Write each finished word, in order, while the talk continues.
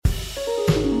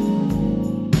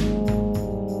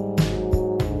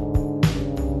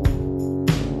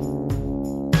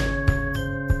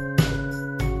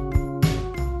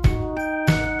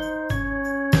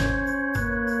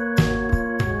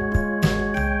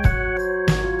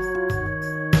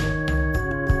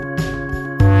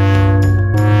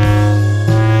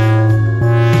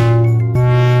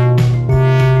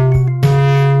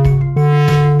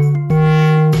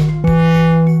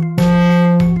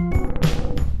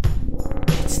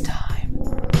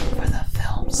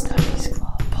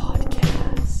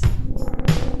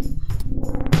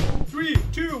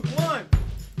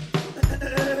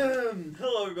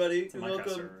everybody. It's a Minecraft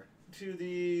Welcome server. to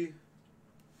the...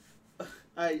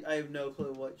 I have no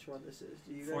clue which one this is.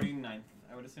 Do you guys? 49th,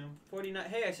 I would assume. 49.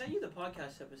 Hey, I sent you the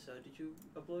podcast episode. Did you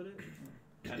upload it?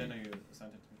 I didn't know you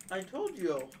sent it to me. I told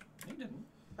you. You didn't.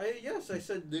 Yes, I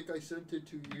said, Nick, I sent it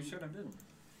to you. You should have didn't.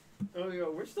 Oh, yeah,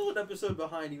 we're still an episode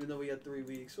behind even though we had 3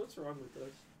 weeks. What's wrong with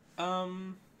us?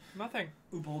 Nothing.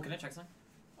 Ooh, Paul, can I check something?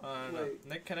 No. Wait.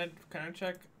 Nick, can I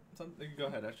check something? Go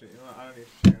ahead, actually. I don't need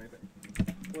to check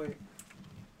anything. Wait.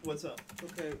 What's up?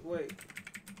 Okay, wait.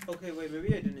 Okay, wait, maybe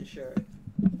I didn't share it.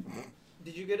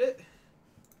 Did you get it?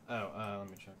 Oh, let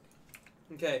me check.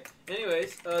 Okay.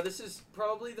 Anyways, this is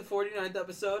probably the 49th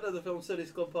episode of the Film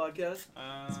Studies Club podcast.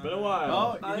 It's been a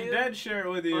while. Oh, he did share it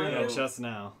with you. Yeah, just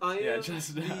now. I am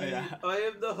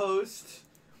the host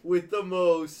with the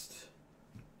most.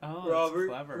 Oh, Robert.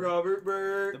 that's clever. Robert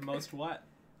Burke. The most what?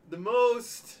 The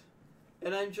most.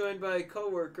 And I'm joined by a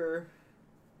coworker.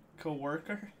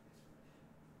 Coworker?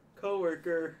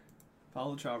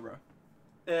 Paulo Chabra.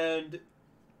 And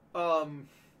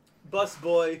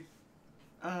busboy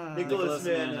Nicholas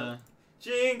Manna.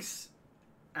 Jinx.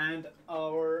 And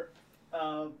our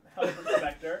health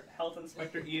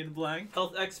inspector Ian Blank.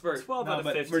 Health expert. 12 No, out of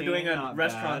but 15. we're doing a Not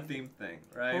restaurant bad. themed thing,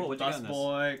 right? Oh, what'd you get on this?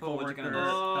 Busboy, Oh, what'd you coworker, get on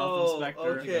this? health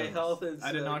inspector. Okay, health inspector.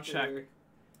 I did not check.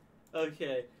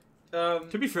 Okay.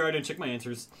 To be fair, I didn't check my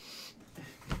answers.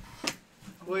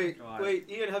 Wait, God. wait,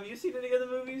 Ian, have you seen any of the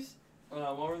movies?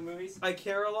 What were the movies? I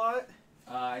Care a Lot.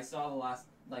 I saw the last,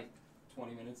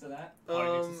 20 minutes of that. Oh,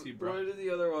 I need to see, bro. What are the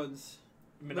other ones?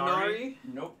 Minari.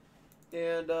 Nope.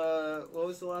 And, what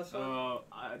was the last one?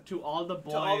 To all the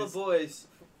boys. To All the Boys.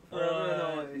 Forever and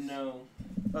Always. No.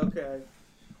 Okay. I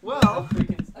Well, have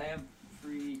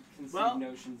preconceived Well,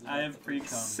 notions about I have the pre-com.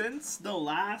 Since the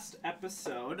last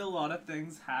episode, a lot of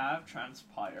things have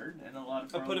transpired, and a lot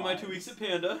of I our put in my lives. 2 weeks at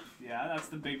Panda. Yeah, that's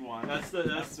the big one. That's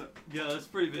that's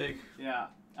pretty big. Yeah.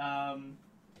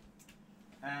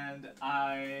 And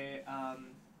I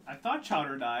thought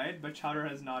Chowder died, but Chowder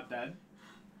is not dead.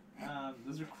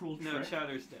 Those are cruel No, tricks.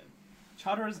 Chowder's dead.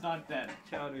 Chowder is not dead.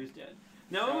 Chowder's dead.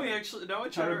 Now when Chowder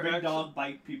Chowder big actually, dog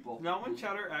bite people. now when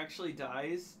Chowder actually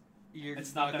dies, you're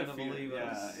It's not not gonna gonna feel- believe yeah,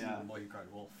 us. yeah. The boy who cried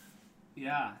wolf.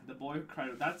 Yeah, the boy who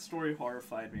cried. That story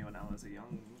horrified me when I was a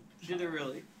young child. Did it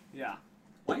really? Yeah.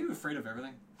 Why are you afraid of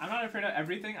everything? I'm not afraid of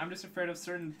everything. I'm just afraid of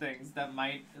certain things that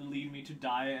might lead me to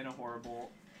die in a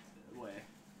horrible way.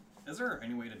 Is there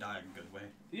any way to die a good way?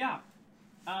 Yeah.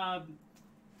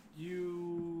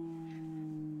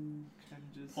 You can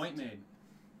just... Point made.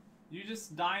 You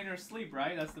just die in your sleep,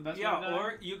 right? That's the best way to Yeah, die?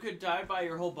 or you could die by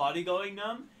your whole body going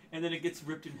numb, and then it gets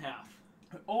ripped in half.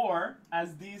 Or,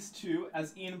 as these two,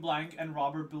 as Ian Blank and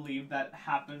Robert believe that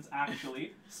happens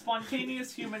actually,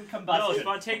 spontaneous human combustion.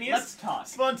 No, Let's talk.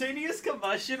 Spontaneous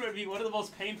combustion would be one of the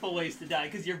most painful ways to die,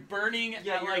 because you're burning at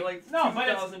like No, but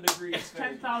 2,000 degrees. It's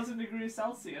 10,000 degrees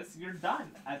Celsius. You're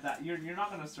done at that. You're not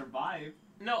going to survive.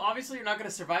 No, obviously you're not going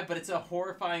to survive, but it's a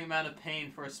horrifying amount of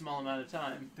pain for a small amount of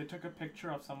time. They took a picture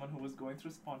of someone who was going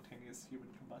through spontaneous human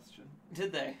combustion.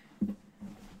 Did they?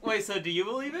 Wait, so do you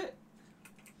believe it?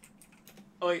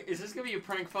 Oh, wait, is this going to be a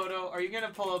prank photo? Are you going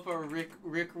to pull up a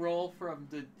Rick roll from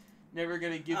the Never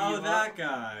Gonna Give You Up? that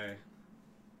guy.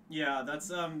 Yeah, that's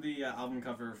the album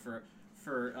cover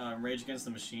for Rage Against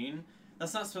the Machine.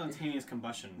 That's not spontaneous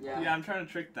combustion. Yeah. I'm trying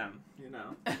to trick them, you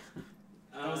know.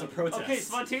 That was a protest. Okay,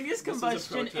 spontaneous This is a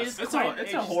combustion protest. is quite an It's a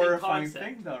interesting horrifying concept.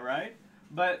 thing, though, right?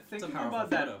 But It's a thinking powerful about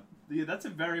that, photo. yeah, that's a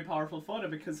very powerful photo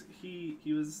because he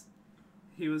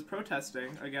was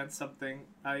protesting against something.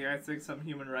 I think some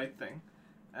human right thing,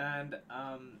 and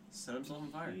Set himself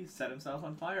on fire. he set himself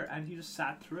on fire, and he just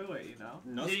sat through it. You know.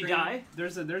 No Did he screaming. die?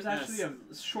 There's actually a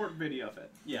short video of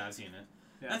it. Yeah, I've seen it.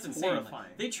 Yeah, That's it's insane. horrifying.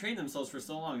 Like, they train themselves for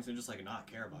so long to just not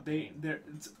care about pain.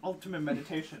 It's ultimate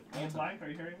meditation. Ian Blank, are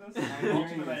you hearing this? I'm hearing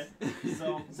Ultimate this.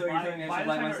 So, So you're telling me I by should the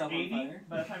light time you're myself on 80, fire?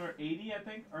 by the time you're 80, I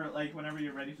think, or whenever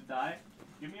you're ready to die,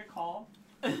 give me a call.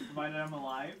 Provided I'm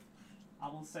alive, I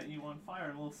will set you on fire,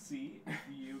 and we'll see if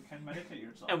you can meditate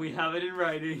yourself. And we have it in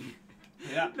writing.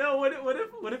 Yeah. No, what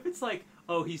if it's like,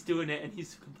 oh, he's doing it and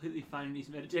he's completely fine and he's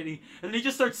meditating, and then he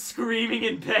just starts screaming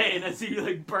in pain as he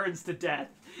burns to death,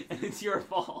 and it's your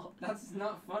fault. That's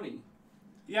not funny.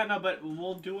 Yeah, no, but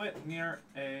we'll do it near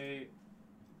a.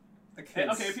 Okay,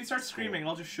 if he starts screaming,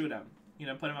 I'll just shoot him. You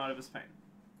know, put him out of his pain.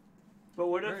 But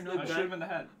what Fair if enough. I'll shoot him in the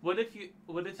head. what if you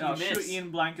I'll miss? shoot Ian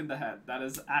Blank in the head. That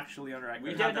is actually on record.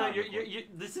 We Yeah, have no, that on you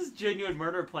this is genuine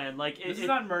murder plan. Like This is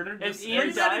not murder. if This Ian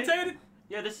is died-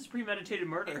 yeah, this is premeditated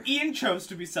murder. Ian chose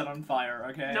to be set on fire.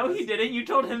 Okay. No, he didn't. You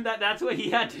told him that that's what he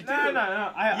had to do.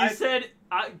 No. You said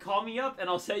Call me up and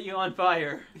I'll set you on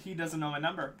fire. He doesn't know my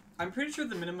number. I'm pretty sure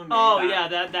the minimum. Oh age- yeah,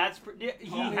 he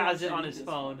Oh, has it yeah, on he his does.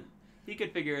 phone. He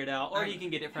could figure it out, or he can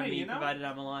get it from Hey, me, you know- provided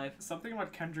I'm alive. Something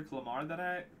about Kendrick Lamar that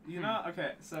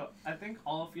okay, so I think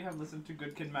all of you have listened to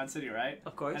Good Kid, Mad City, right?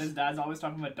 Of course. And his dad's always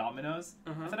talking about Domino's. I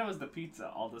Uh-huh. thought it was the pizza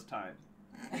all this time.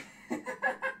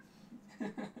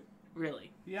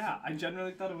 Really? Yeah, I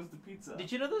genuinely thought it was the pizza.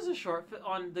 Did you know there's a short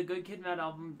on the Good Kid, Mad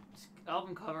album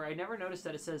cover? I never noticed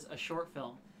that it says a short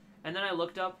film, and then I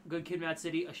looked up Good Kid, Mad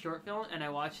City, a short film, and I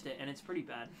watched it, and it's pretty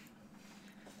bad.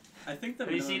 I think the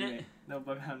Have you minimum seen it? No,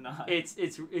 but I'm not. It's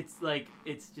just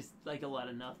like a lot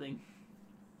of nothing.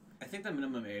 I think the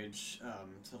minimum age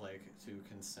to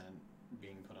consent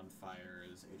being put on fire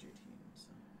is age 18.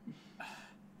 So.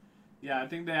 Yeah, I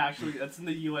think they actually, that's in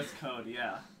the U.S. code,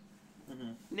 yeah.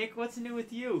 Mm-hmm. Nick, what's new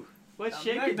with you? What's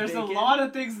Nick, shaking? there's a bacon? lot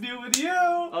of things new with you!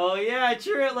 Oh yeah,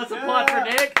 true. Let's applaud for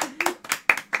Nick.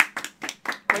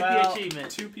 Quite the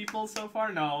achievement. 2 people so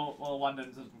far? No, well, one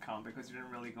doesn't count because you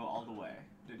didn't really go all the way,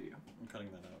 did you? I'm cutting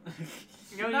that out.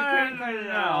 No, you can't cut it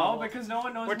out. because no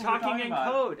one knows We're what talking in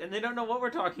about. code, and they don't know what we're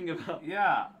talking about.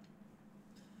 Yeah.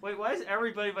 Wait, why is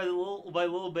everybody by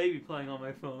Little Baby playing on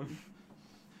my phone?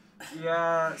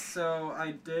 Yeah, so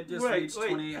I did just Wait, reach how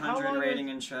 2800 long rating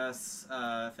in chess.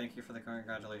 Thank you for the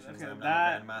congratulations. Okay, I'm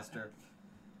that- now a grandmaster.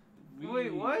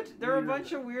 Wait, what? There are a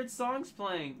bunch of weird songs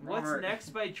playing. What's Robert. Next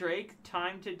by Drake,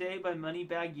 Time Today by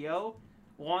Moneybagg Yo,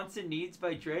 Wants and Needs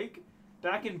by Drake,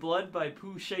 Back in Blood by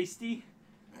Pooh Shiesty,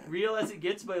 Real As It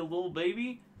Gets by Lil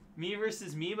Baby, Me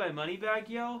Versus Me by Moneybagg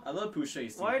Yo. I love Pooh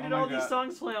Shiesty. Why did my all these God.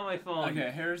 songs play on my phone?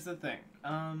 Okay, here's the thing.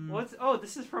 Oh,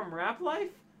 this is from Rap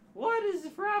Life? What is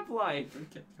Rap Life?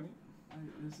 Can we...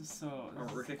 This is so...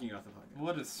 Oh, we're kicking you off the podcast.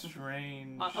 What a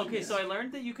strange... Okay, so I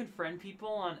learned that you can friend people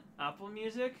on Apple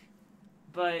Music,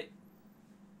 but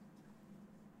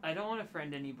I don't want to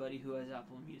friend anybody who has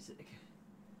Apple Music.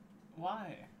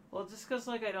 Why? Well, just because,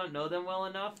 like, I don't know them well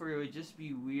enough, or it would just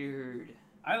be weird.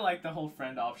 I like the whole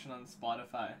friend option on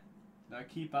Spotify. I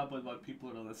keep up with what people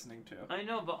are listening to. I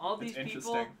know, but all It's these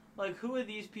people, interesting. like, who of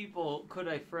these people could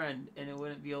I friend, and it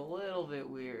wouldn't be a little bit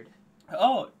weird?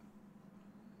 Oh!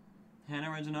 Hannah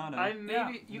Reginato. I maybe Yeah.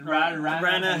 you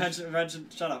Rana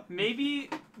Shut up. maybe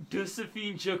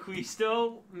Josephine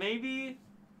Jaquisto, maybe.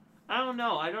 I don't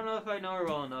know. I don't know if I know her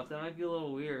well enough. That might be a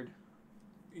little weird.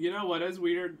 You know what is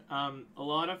weird? A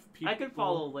lot of people. I could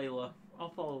follow Layla. I'll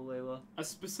follow Layla. A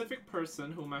specific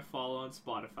person whom I follow on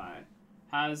Spotify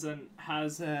has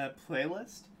a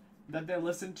playlist that they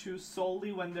listen to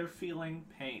solely when they're feeling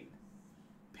pain.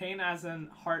 Pain as in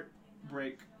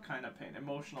heartbreak kind of pain,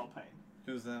 emotional pain.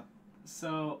 Who's that?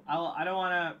 So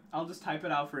I'll just type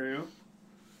it out for you.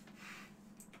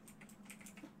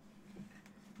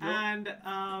 And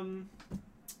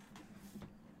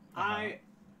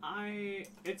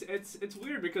it's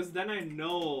weird because then I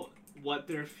know what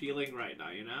they're feeling right now.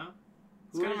 You know,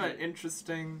 it's Who kind of is an it?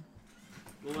 interesting.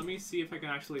 Well, let me see if I can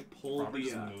actually pull Robert the.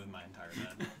 just moved my entire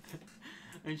bed.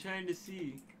 I'm trying to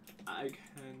see. I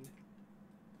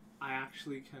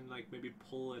actually can like maybe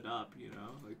pull it up. You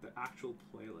know, like the actual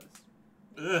playlist.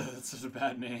 Ugh, that's such a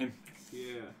bad name.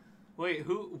 Yeah. Wait,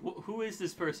 who is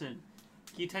this person?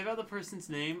 Can you type out the person's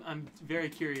name? I'm very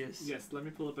curious. Yes. Let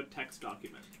me pull up a text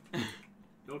document.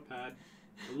 Notepad.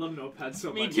 I love Notepad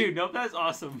so Me much. too. Notepad's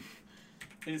awesome.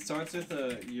 It starts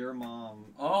with your mom.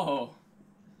 oh,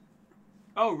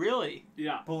 Oh, really?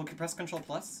 Yeah. Pull press Control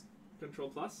Plus. Control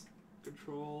plus.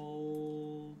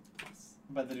 Control plus.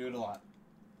 But they do it a lot.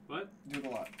 What? Do it a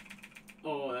lot.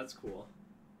 Oh, that's cool.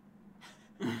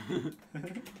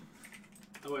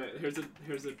 Oh wait, here's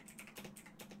a.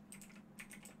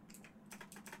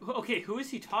 Okay, who is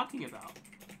he talking about?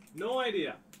 No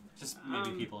idea. Just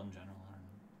maybe people in general. I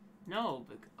don't know. No,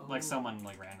 but Like someone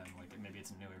like random. Like maybe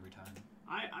it's new every time.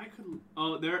 I could.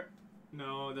 Oh, there.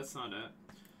 No, that's not it.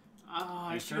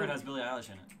 Are you sure it has Billie Eilish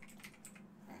in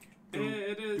it?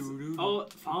 It is. Oh,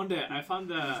 found it. I found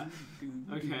the.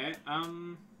 Okay.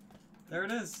 There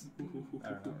it is. I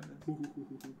don't know what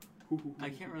it is. I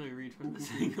can't really read from this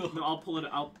angle. No, I'll pull it.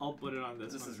 I'll put it on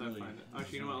this This once is I really- find it.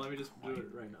 Actually, you know what? Let me just do it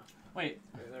right now. Wait.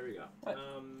 Okay, there we go. What?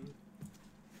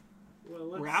 Well,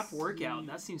 let's Rap workout. see.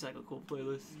 That seems like a cool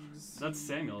playlist. That's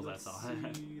Samuel's, Let's that's all.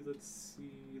 see, let's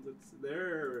see.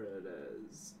 There it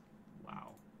is.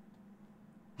 Wow.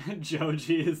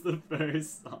 Joji is the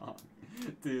first song.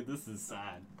 Dude, this is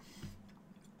sad.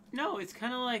 No, it's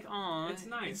kind of like, aw, It's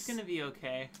nice. It's gonna be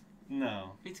okay.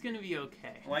 No. It's gonna be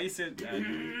okay. Why you say it?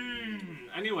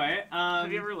 anyway,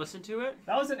 Have you ever listened to it?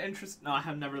 that was an interest. No, I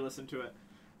have never listened to it.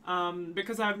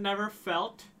 Because I've never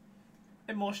felt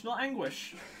emotional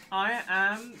anguish. I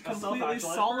am completely self-actualized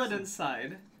solid person.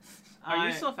 inside. Are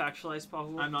you self-actualized,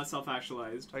 Paul? I'm not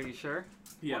self-actualized. Are you sure?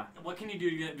 Yeah. What can you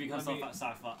do to become Let me-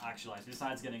 self-actualized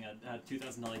besides getting a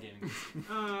 $2,000 gaming?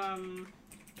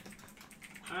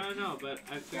 I don't know, but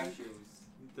I think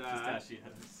that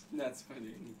Pistachios. That's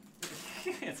funny.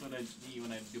 That's what I eat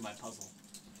when I do my puzzle.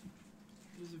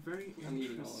 is very I'm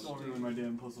eating all interesting. of it. Ruin my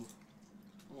damn puzzle.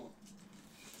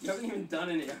 You haven't even done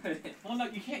any of it. Well, no,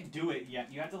 you can't do it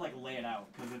yet. You have to like lay it out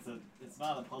because it's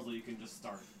not a puzzle you can just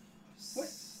start.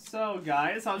 So,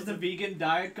 guys, how's the vegan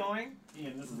diet going?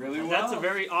 Ian, this is Really the well. That's a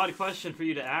very odd question for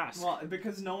you to ask. Well,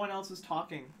 because no one else is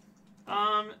talking.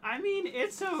 I mean,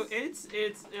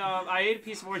 I ate a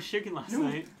piece of orange chicken last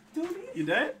night. You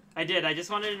did? I did. I just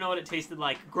wanted to know what it tasted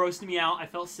like. Grossed me out. I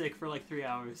felt sick for like 3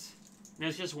 hours. And it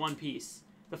was just one piece.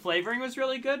 The flavoring was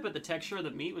really good, but the texture of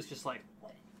the meat was just like...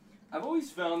 I've always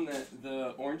found that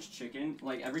the orange chicken,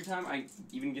 like every time I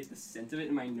even get the scent of it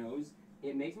in my nose,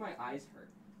 it makes my eyes hurt.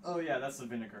 Oh yeah, that's the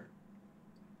vinegar.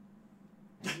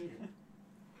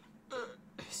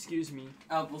 Excuse me.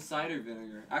 Apple cider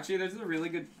vinegar. Actually, there's a really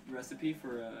good recipe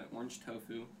for orange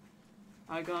tofu.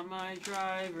 I got my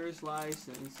driver's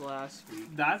license last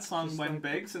week. That song Just went like-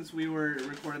 big since we were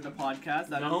recording the podcast.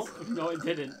 No, no, it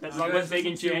didn't. That You song guys went big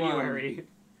in listen to, January.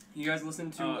 You guys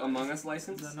listen to Oh, Among Us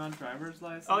License? Is that not driver's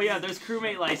license? Oh yeah, there's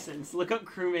Crewmate License. Look up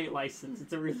Crewmate License.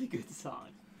 It's a really good song.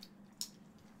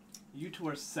 You two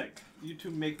are sick. You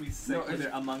two make me sick No, with it's-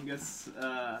 your Among Us.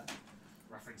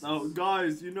 References. Oh,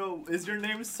 guys, you know, is your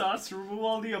name Sus? Remove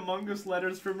all the Among Us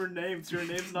letters from your name so your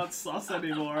name's not Sus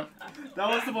anymore. That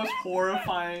was the most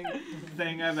horrifying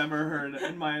thing I've ever heard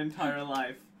in my entire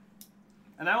life.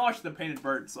 And I watched The Painted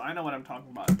Bird, so I know what I'm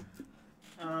talking about.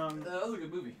 That was a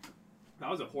good movie. That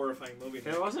was a horrifying movie.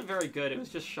 It wasn't very good. It was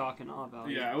just shock and awe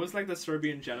value. Yeah, it was like the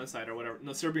Serbian genocide or whatever.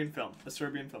 No, Serbian film. A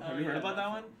Serbian film. Have you heard about that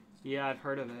one? Yeah, I've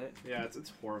heard of it. Yeah, it's I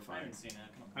horrifying. haven't seen it.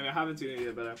 Come on. I mean, I haven't seen it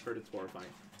either, but I've heard it's horrifying.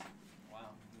 Wow,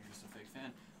 you're just a fake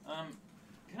fan.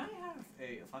 Can I have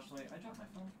a flashlight? I dropped my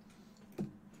phone.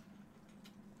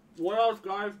 What else,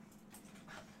 guys?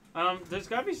 There's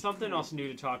gotta be something else new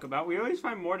to talk about. We always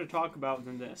find more to talk about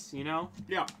than this, you know?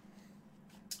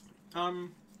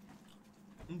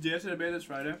 Dance debate this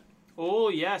Friday. Oh,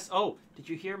 yes. Oh, did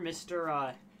you hear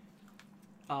Mr.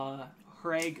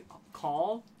 Craig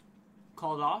called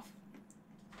off?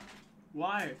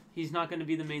 Why? He's not gonna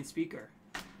be the main speaker.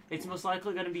 It's most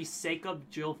likely gonna be Sekub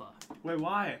Jilva. Wait,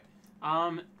 why?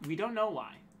 We don't know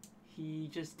why. He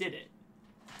just did it.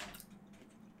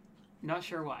 Not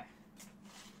sure why.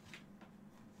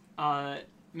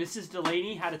 Mrs.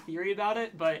 Delaney had a theory about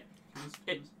it, but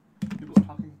it- People are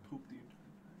talking poop the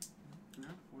entire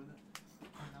time. No? Or that.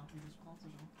 Are now being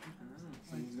responsible. I don't know.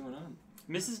 Something's going on.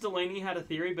 Mrs. Delaney had a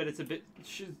theory, but it's a bit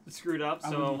screwed up,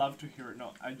 I so... would love to hear it.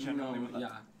 No, I genuinely No, would love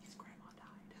yeah. His grandma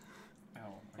died.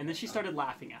 Oh, And then she started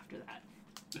laughing after that.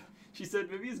 She said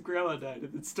maybe his grandma died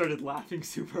and then started laughing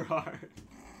super hard.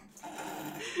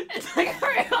 It's like a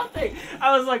real thing.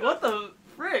 I was like, what the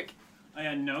frick? I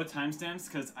had no timestamps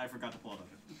because I forgot to pull it up.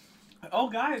 Oh,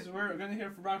 guys, we're gonna hear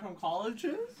back from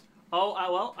colleges. Oh,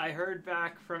 well, I heard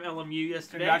back from LMU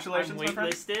yesterday. Congratulations, I'm my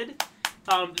friend. waitlisted.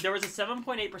 There was a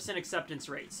 7.8% acceptance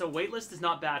rate, so waitlist is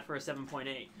not bad for a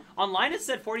 7.8. Online it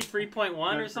said 43.1 or Good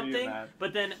for you, something, Matt.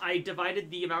 but then I divided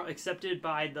the amount accepted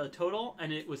by the total,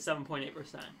 and it was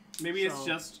 7.8%. Maybe it's So-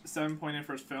 just 7.8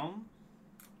 for his film.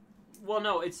 Well,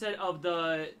 no, it said of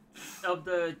the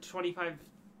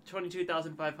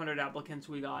 22,500 applicants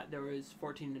we got, there was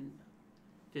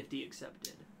 1,450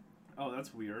 accepted. Oh,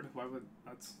 that's weird. Why would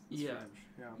that's Yeah. strange.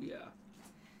 Yeah. Yeah.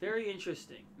 Very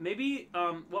interesting. Maybe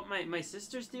what my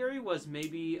sister's theory was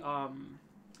maybe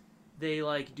they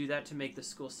like do that to make the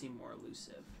school seem more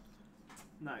elusive.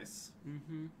 Nice.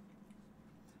 Mm-hmm.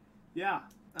 Yeah.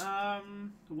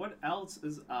 What else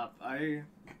is up? What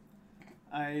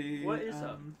is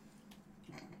up?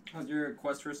 How's your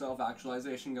quest for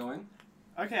self-actualization going?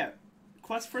 Okay.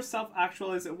 Quest for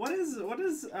self-actualization. What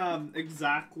is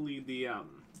Exactly the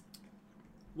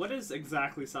What is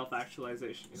exactly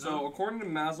self-actualization? You know? So, according to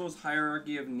Maslow's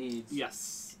hierarchy of needs,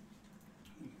 yes.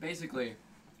 basically,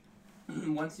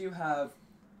 once you have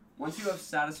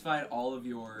satisfied all of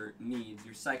your needs,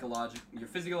 your psychological, your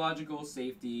physiological,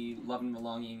 safety, love and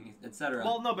belonging, etc.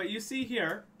 Well, no, but you see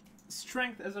here,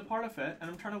 strength is a part of it,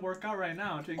 and I'm trying to work out right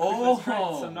now to increase Oh! my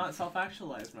strength, so I'm not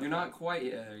self-actualized. my You're friend. not quite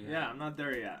there yet. Yeah, I'm not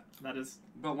there yet. That is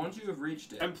But once you have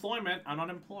reached it, employment. I'm not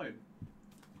employed.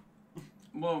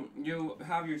 well, you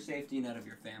have your safety net of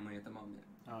your family at the moment.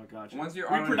 Oh, gotcha. Once you're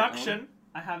on your Reproduction.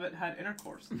 I haven't had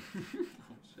intercourse. own- oh,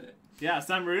 shit. Yes,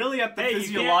 I'm really at the Hey,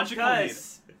 physiological you can't need.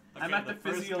 cuss. I'm at the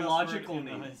physiological in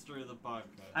the need. history of the podcast.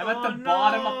 I'm at Oh, the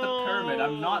bottom of the no. pyramid.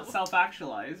 I'm not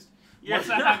self-actualized. Once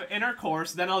I have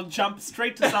intercourse, then I'll jump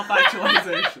straight to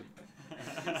self-actualization.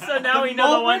 So now we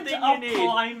know the one thing you moment need. of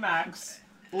climax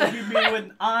will be me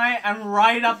when I am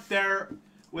right up there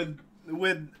with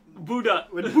Buddha.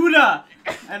 Buddha,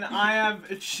 and I have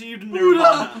achieved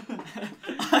nirvana.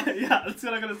 Yeah, that's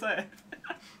what I'm gonna say.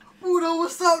 Buddha,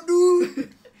 what's up,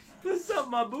 dude? What's up,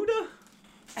 my Buddha?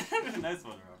 Nice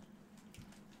one, Rob.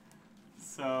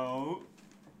 So,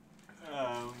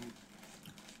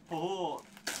 Paul,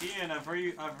 Ian, I've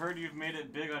heard you've made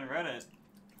it big on Reddit.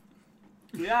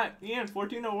 Yeah, Ian,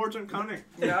 14 awards and counting.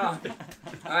 Yeah,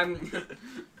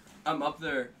 I'm up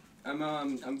there.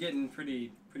 I'm getting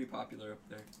pretty popular up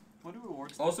there. What do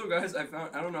awards? Also, guys, I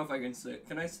don't know if I can say.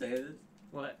 Can I say this?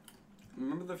 What?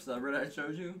 Remember the subreddit I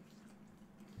showed you?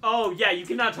 Oh yeah, you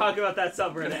cannot talk about that Can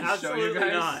subreddit. I show you Absolutely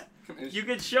guys? not. Can I You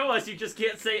could show us. You just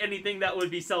can't say anything that would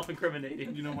be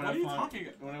self-incriminating. You know what What are you I found? talking?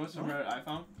 When I was from Reddit, I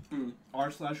found Hmm.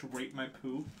 r/rate my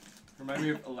poo. Remind me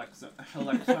of Alexa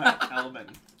Elman.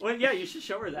 Well, yeah, you should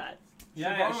show her that.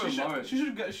 Yeah, probably love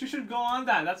it. she should go on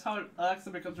that. That's how Alexa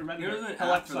becomes a Reddit. There's an app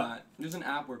Alexa. for that. There's an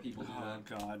app where people do Oh that.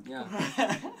 God.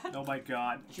 Yeah. Oh my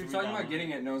God. She was talking about getting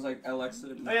it, and I was like,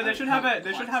 Alexa. Oh yeah, they should have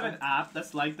an app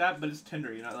that's like that, but it's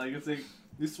Tinder. You know, like it's like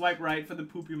you swipe right for the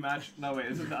poop you match. No wait,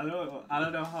 is it? I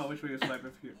don't know which way you swipe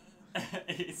if you.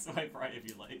 You swipe right if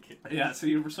you like it. Yeah, so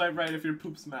you swipe right if your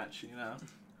poops match. You know.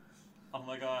 Oh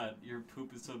my god, your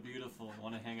poop is so beautiful.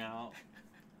 Want to hang out?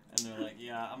 And they're like,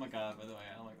 yeah, I'm a god, by the way.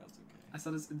 I'm like, that's okay. I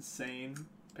saw this insane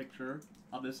picture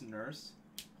of this nurse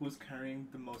who was carrying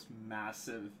the most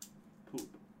massive poop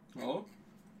Oh.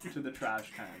 to the trash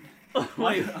can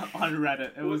Wait, on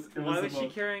Reddit. It was why the was she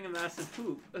most- carrying a massive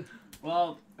poop?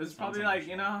 Well, it's probably Sounds like,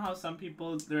 you know how some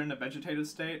people, they're in a vegetative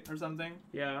state or something?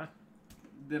 Yeah.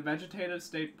 The vegetative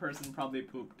state person probably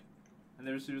pooped.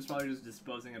 And she was probably just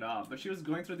disposing it off. But she was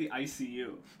going through the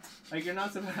ICU. Like, you're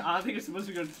not supposed, I don't think you're supposed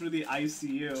to go through the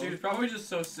ICU. She was probably just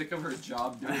so sick of her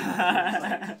job doing it. She was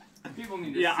like, people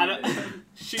need to Yeah, see I don't, this.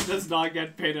 she does not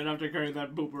get paid enough to carry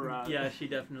that poop around. Yeah, she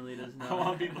definitely does I not.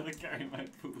 want people to carry my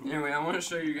poop. Anyway, I want to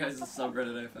show you guys the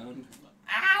subreddit I found.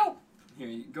 Ow!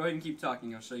 Here, go ahead and keep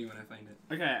talking. I'll show you when I find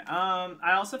it. Okay,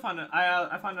 I also found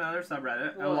I found another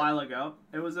subreddit a What? while ago.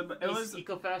 It was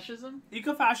ecofascism.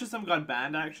 ecofascism got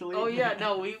banned actually. Oh yeah,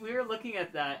 no, we were looking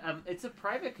at that. It's a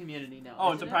private community now.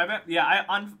 Oh, it's a isn't it? private. Yeah,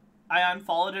 I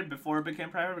unfollowed it before it became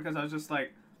private because I was just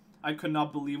like, I could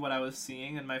not believe what I was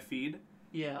seeing in my feed.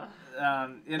 Yeah.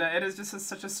 It is just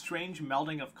such a strange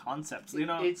melding of concepts. You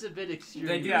know. It's a bit extreme.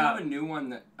 They do Yeah. have a new one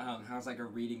that has like a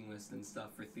reading list and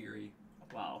stuff for theory.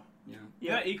 Wow. Yeah.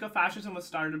 Yeah, ecofascism was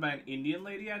started by an Indian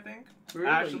lady, I think. Really?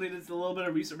 I actually did a little bit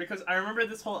of research because I remember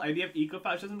this whole idea of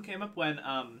ecofascism came up when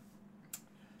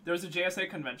there was a JSA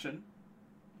convention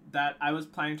that I was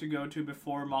planning to go to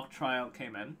before mock trial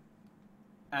came in,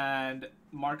 and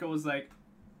Marco was like,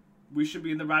 "We should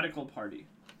be in the radical party,"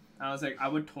 and I was like, "I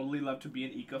would totally love to be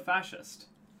an eco-fascist,"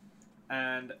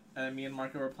 and me and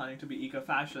Marco were planning to be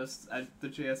eco-fascists at the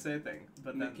JSA thing,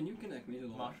 but then Can you connect me to the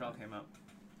mock trial came up.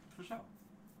 For sure.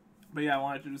 But yeah, I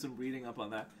wanted to do some reading up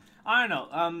on that. I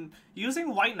don't know.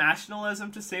 Using white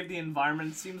nationalism to save the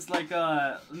environment seems like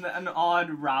an odd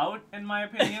route, in my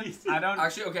opinion. I don't.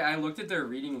 Actually, okay, I looked at their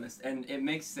reading list, and it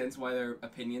makes sense why their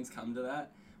opinions come to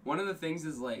that. One of the things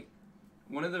is, like,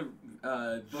 one of the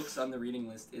books on the reading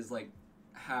list is, like,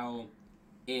 how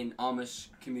in Amish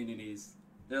communities,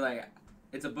 they're like,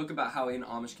 it's a book about how in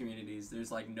Amish communities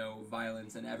there's, like, no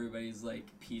violence and everybody's, like,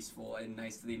 peaceful and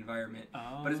nice to the environment.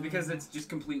 But it's because it's just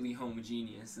completely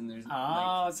homogeneous and there's,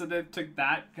 Oh, so they took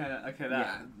that kind of. Okay,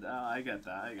 that. Yeah. I get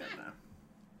that.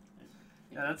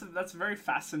 Yeah, that's a very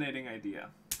fascinating idea.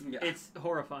 yeah. It's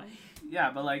horrifying.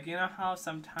 Yeah, but like, you know how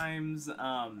sometimes Is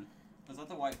that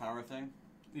the white power thing?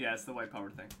 yeah, it's the white power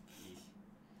thing.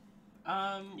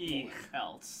 Eek. What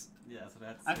else? Yeah, that's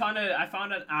what I I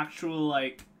found an actual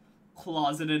like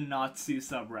closeted Nazi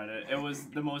subreddit. It was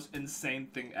the most insane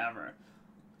thing ever.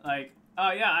 Like,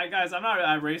 oh yeah, guys, I'm not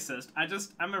a racist.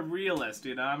 I'm a realist.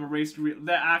 You know, I'm a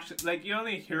that actually, like, you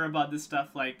only hear about this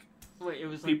stuff like Wait, it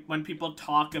was like, when people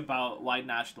talk about white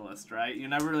nationalists, right? You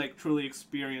never like truly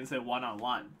experience it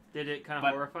one-on-one. did it kind of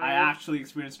But horrify I you? actually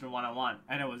experienced it one-on-one,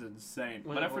 and it was insane.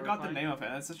 Was But it I forgot the horrifying? name of it.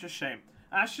 That's such a shame.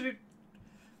 Actually,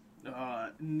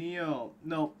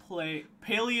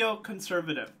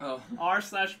 paleo-conservative. Oh.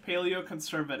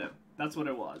 r/paleo-conservative. That's what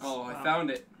it was. Oh, I found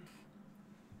it.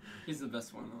 He's the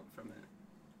best one from it.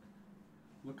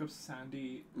 Look up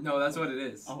Sandy. No, that's what it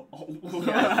is. Oh.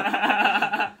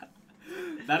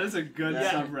 That is a good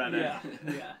Yeah, subreddit.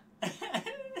 Yeah.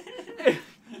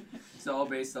 It's all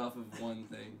based off of one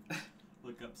thing.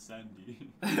 Look up Sandy.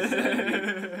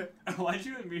 Sandy. Why'd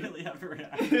you immediately have a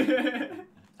reaction?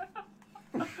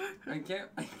 I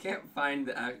can't find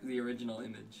the original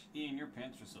image. Ian, your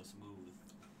pants are so smooth.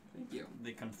 Thank you.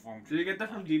 They conform to Did you get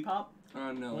that from Depop?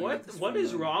 Oh no. I got this What from,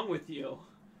 is wrong with you?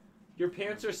 Your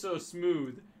pants are so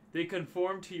smooth. They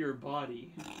conform to your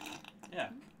body. Yeah.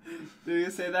 Did you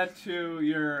say that to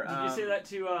your? Did you say that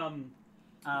to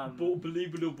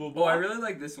Boba? Oh, I really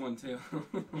like this one too.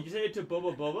 Did you say it to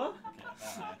Boba Boba?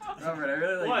 Okay, alright. Robert, I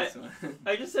really like What? this one.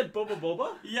 I just said Boba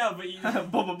Boba. Yeah, but you.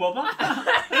 Boba Boba?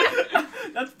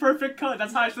 That's perfect code.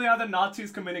 That's actually how the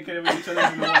Nazis communicated with each other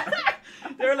in the war.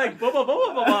 They were like Boba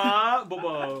Boba Boba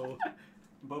Boba.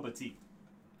 Boba tea.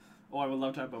 Oh, I would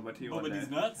love to have boba tea one Boba day. these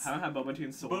nuts. I haven't had boba tea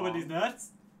in so Boba long. these nuts.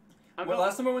 Well,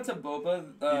 last time I went to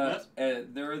Boba, nuts?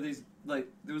 there were these there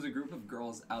was a group of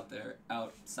girls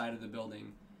outside of the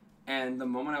building, and the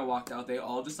moment I walked out, they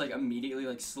all just immediately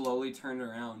slowly turned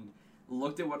around,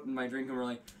 looked at what my drink, and were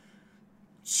like,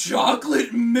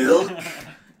 "Chocolate milk."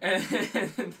 And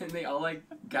then they all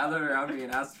gathered around me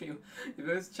and asked me if it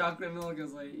was chocolate milk. I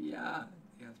was like, "Yeah,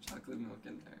 they have chocolate milk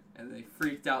in there." And they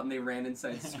freaked out and they ran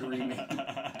inside screaming.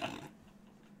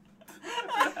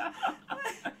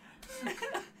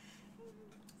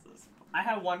 I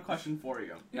have one question for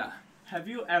you. Yeah. Have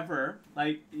you ever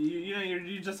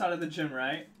you just out of the gym,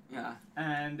 right? Yeah.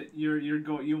 And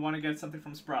you want to get something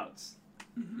from Sprouts.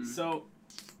 Mm-hmm. So,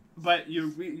 but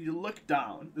you look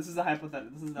down. This is a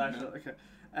hypothetical. This is the actual okay.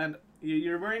 And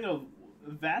you're wearing a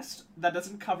vest that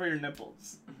doesn't cover your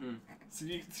nipples. Mm-hmm. So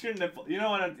you can see your nipple. You know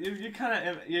what? You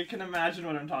can imagine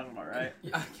what I'm talking about, right?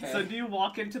 Okay. So do you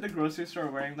walk into the grocery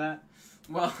store wearing that?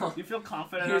 Well, Do you feel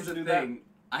confident here's enough the to do thing.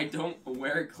 I don't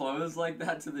wear clothes like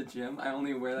that to the gym. I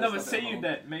only wear that that? No, but stuff say at you home.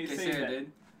 did. Maybe Okay, say you say I did.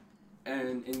 did.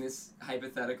 And in this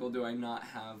hypothetical, do I not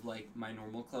have my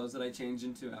normal clothes that I change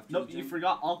into after Nope, the gym? you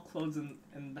forgot all clothes in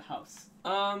the house.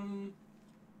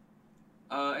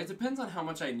 It depends on how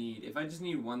much I need. If I just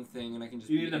need one thing and I can just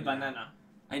You be need a in and out- banana.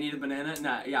 I need a banana?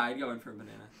 Nah, yeah, I'd go in for a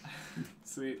banana.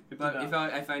 Sweet. Good to But know.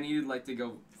 if I needed to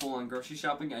go full on grocery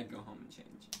shopping, I'd go home and change.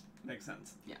 Makes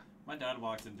sense. My dad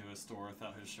walked into a store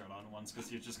without his shirt on once because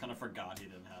he just kind of forgot he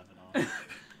didn't have it on.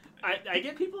 I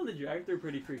get people in the drive-thru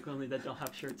pretty frequently that don't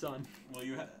have shirts on. Well,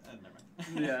 you never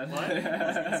mind. Yeah. What? I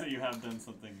was gonna say you have done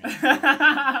something.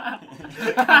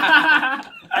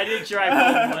 I did drive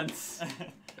home once.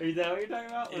 Is that what you're talking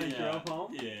about? When I Yeah. drove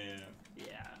home? Yeah.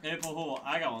 Yeah. Hey, Paul,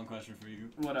 I got one question for you.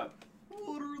 What up?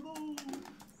 What are those?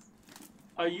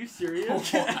 Are you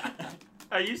serious?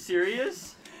 Are you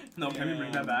serious? No, can we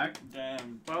bring that back?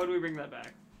 Damn. Why would we bring that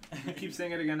back? You keep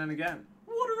saying it again and again.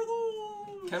 What are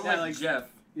those? Kind of Yeah, like Jeff.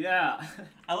 Yeah.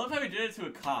 I love how he did it to a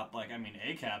cop. A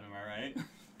cab, am I right?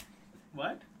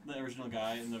 What? The original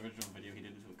guy in the original video, he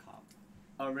did it to a cop.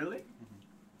 Oh, really?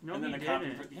 No, and then he the cop.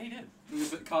 didn't. Yeah, he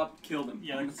did. The cop killed him.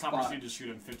 Yeah, on the the cop spot. proceeded to shoot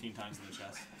him 15 times in the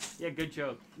chest. Yeah, good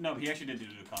joke. No, he actually did do it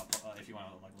to a cop. If you want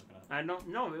to look it up. I don't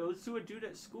know. It was to a dude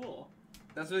at school.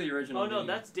 That's what the original Oh no, video.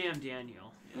 that's Damn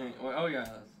Daniel. Oh yeah.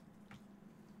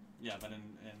 Yeah, but in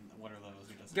what are those?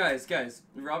 He does Guys,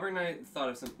 Robert and I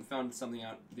found something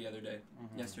out the other day,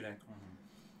 yesterday.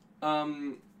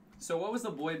 So what was the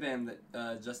boy band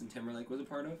that Justin Timberlake was a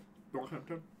part of?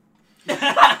 Brockhampton.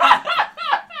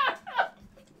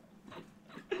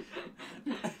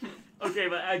 Okay,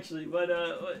 but actually, what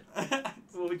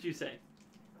would you say?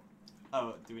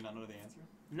 Oh, do we not know the answer?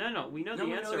 No, we know No, the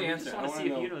we know answer. the We answer. just I want to wanna see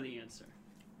if know. you know the answer.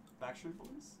 Backstreet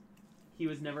Boys? He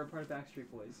was never a part of Backstreet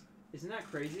Boys. Isn't that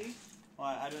crazy? Well,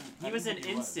 I didn't. He was in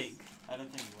NSYNC. I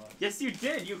didn't think he was. Yes, you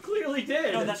did. You clearly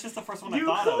did. No, that's just the first one I You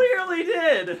thought of. clearly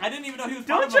did. I didn't even know he was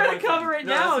part Don't of a try to boy cover band. it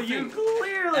No, now. that's the You thing.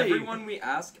 clearly. Everyone we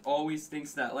ask always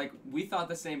thinks that. We thought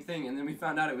the same thing, and then we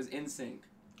found out it was NSYNC.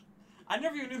 I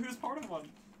never even knew he was part of one.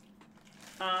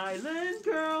 Island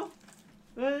girl.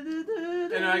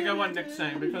 And I get what Nick's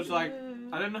saying, because, I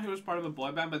didn't know he was part of a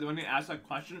boy band, but when he asked that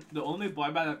question, the only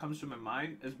boy band that comes to my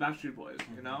mind is Backstreet Boys,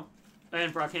 you know?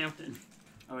 And Brockhampton.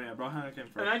 Oh yeah, Brockhampton came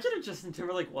first. Imagine if Justin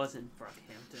Timberlake was in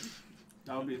Brockhampton.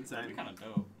 That would be That'd insane. be kind of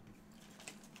dope.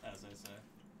 As they say.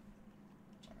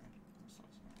 Sorry. I'm so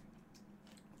sorry.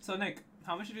 So Nick,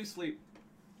 how much did you sleep?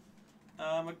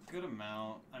 A good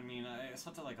amount. I mean, I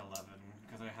slept at 11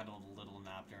 because I had a little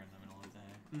nap during the middle of the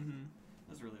day. Mm-hmm. It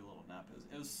was really a little nap.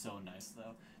 It was so nice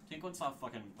though. Tink would stop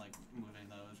fucking moving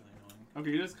though. It was really annoying.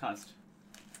 Okay, you just cussed.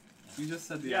 You just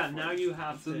said the Yeah, F word. now you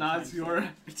have So to. now it's your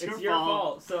It's your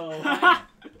fault. So. I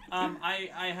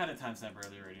had a timestamp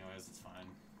earlier anyways. It's fine.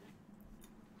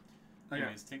 Okay.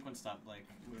 Anyways, Tink wouldn't stop like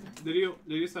moving. Did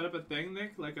you set up a thing,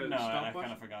 Nick? Like a No, I stopwatch?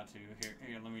 kind of forgot to. Here,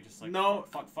 let me just like. No.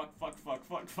 Fuck.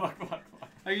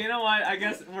 You know what? I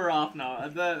guess we're off now.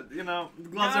 The gloves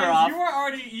Guys, are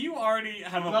off. You already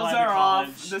have Gloves applied to are college.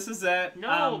 off. This is it.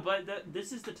 No, but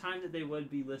this is the time that they would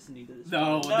be listening to this.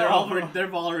 No, podcast.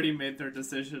 they've already made their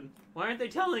decision. Why aren't they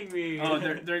telling me? Oh,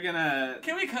 they're gonna.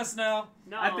 Can we cuss now?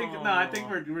 No. I think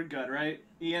we're good, right?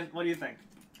 Ian, what do you think?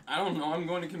 I don't know. I'm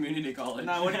going to community college.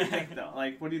 No, what do you think though?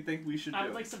 Like, what do you think we should do? I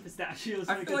would like some pistachios.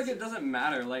 I feel like it doesn't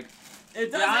matter. Like, It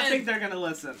Yeah, doesn't. I think they're gonna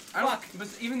listen. I don't. But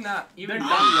even that, even They're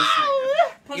if, done listening.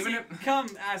 Pussy, even if- come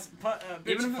as bitch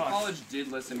even if a fuck. college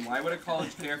did listen, why would a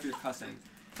college care if you're cussing?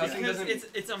 Cussing Because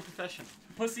doesn't. it's unprofessional.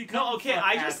 Pussy, come No, okay. fuck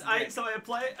I ass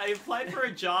dick. applied for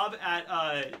a job at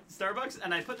Starbucks,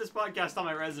 and I put this podcast on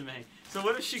my resume. So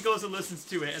what if she goes and listens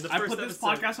to it? And the I first put this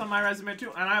episode, podcast on my resume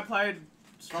too, and I applied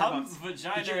Cum, Starbucks.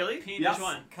 vagina, Did you really? penis, Yes.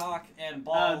 one? cock, and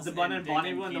balls. The one in dick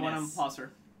Bonneville and and the one in penis.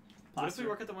 Placer. What if we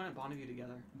work at the one at Bonneville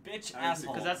together? Bitch, I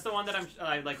asshole. Because that's the one that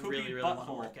I like Poopy really want to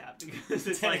butthole. work at because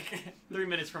it's like 3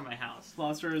 minutes from my house.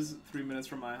 Placer is 3 minutes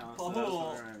from my house. So that's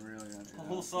Oh. where I really gotta The go.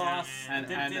 whole sauce, And-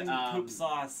 dipped and, in um, poop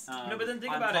sauce. No, but then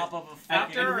think on about top it. of a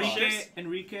And fucking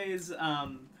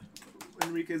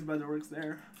Enrique's brother works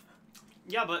there.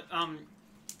 Yeah, but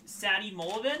Sadie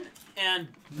Mullivan and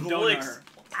Don't know Blix her.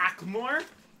 Ackmore,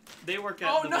 they work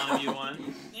at Oh, the no. Bonneville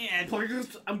one. Yeah.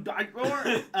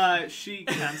 She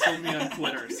canceled me on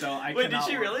Twitter, so I Wait, did cannot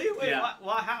she work. really? Wait, Yeah.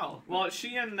 how? Well,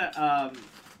 she and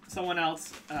someone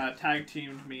else tag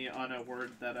teamed me on a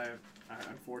word that I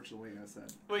unfortunately I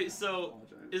said. Wait, I so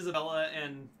apologize. Isabella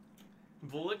and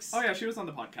Bullocks? Oh yeah, she was on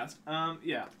the podcast.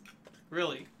 Yeah.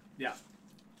 Really? Yeah.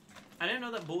 I didn't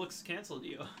know that Bullocks canceled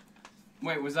you.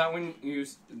 Wait, was that when you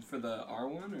for the R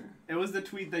one or? It was the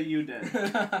tweet that you did. They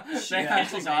actually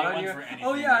cancels got on anyone you. for anything.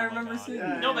 Oh yeah, I Oh my remember God. seeing Yeah,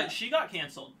 that. No, but she got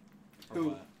canceled. For Who?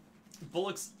 what?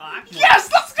 Bullocks Ackmore. Yes,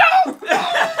 let's go! No,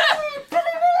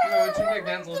 what'd you get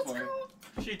canceled for?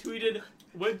 She tweeted,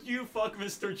 "Would you fuck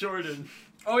Mr. Jordan?"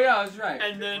 Oh yeah, I was right.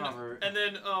 And then Robert.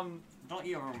 Don't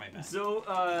eat over my back.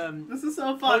 This is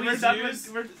so fun. Chloe We're done Zoo's-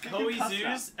 with- we're Chloe cussed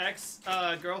Zoo's ex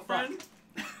girlfriend.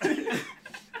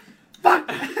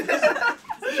 Fuck.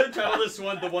 Should title this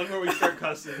one the one where we start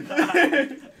cussing.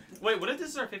 Wait, what if this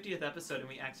is our 50th episode and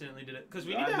we accidentally did it? Because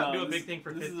we need to do a big thing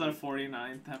for 50. This is our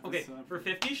 49th episode. Okay, for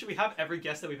 50, should we have every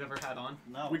guest that we've ever had on?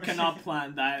 No. We cannot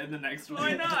plan that in the next week.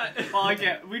 Why not? Well,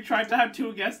 again, we tried to have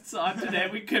 2 guests on today.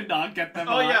 We could not get them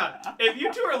Oh on. yeah, if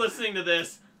you two are listening to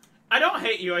this, I don't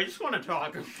hate you. I just want to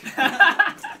talk.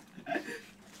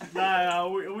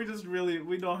 No, we just really,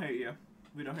 we don't hate you.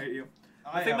 We don't hate you.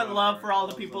 Nothing but love for all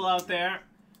the people out there,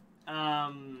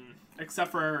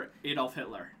 except for Adolf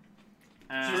Hitler.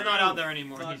 He's not out there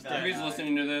anymore. Fuck He's that. If dead. he's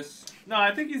listening to this, No,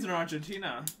 I think he's in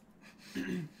Argentina.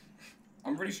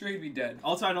 I'm pretty sure he'd be dead.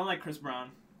 Also, I don't like Chris Brown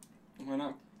Why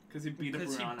not? because he beat up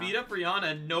Because he Rihanna. beat up Rihanna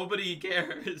and nobody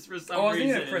cares for some Oh, I was reason.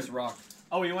 thinking of Chris Rock.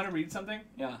 Oh, you want to read something?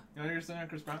 Yeah. You want to read something on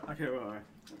Chris Brown? Okay, wait.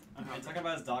 Can we talk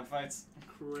about his dogfights?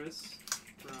 Chris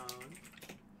Brown.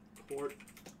 Court.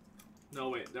 No,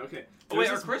 wait. Okay. Oh, wait, There's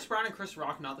are this- Chris Brown and Chris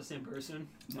Rock not the same person?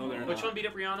 No, they're Which not. one beat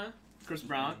up Rihanna? Chris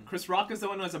Brown. Chris Rock is the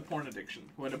one who has a porn addiction.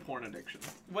 Who had a porn addiction.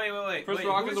 Wait. Chris wait,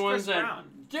 Rock who is the one Chris who said, Brown?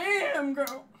 "Damn,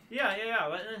 girl." Yeah.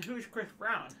 But then who's Chris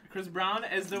Brown? Chris Brown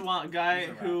is the one guy He's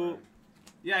a who. rapper.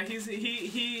 Yeah,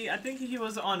 he. I think he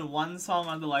was on one song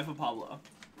on The Life of Pablo.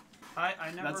 I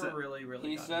That's never it. really.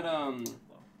 He got said, into it.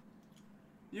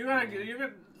 You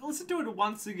gotta listen to it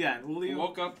once again, will you?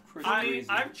 Woke up Chris I've crazy.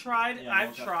 tried. Yeah, I've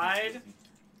woke up tried. crazy.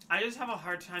 I just have a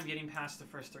hard time getting past the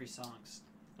first 3 songs.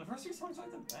 The first 3 songs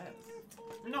aren't the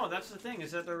best. No, that's the thing,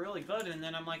 is that they're really good, and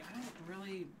then I'm like, I don't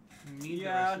really need the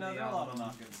Yeah, rest no, of the there are a lot of album.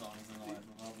 not good songs in the Life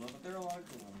of Pablo, but there are a lot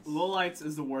of good ones. Lowlights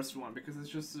is the worst one because it's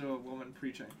just a woman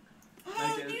preaching.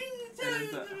 Like it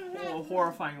is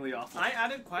horrifyingly awful. I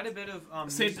added quite a bit of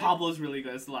Saint music. Pablo's really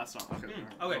good. It's the last song. Okay.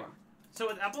 Okay. So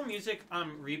with Apple Music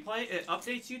Replay, it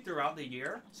updates you throughout the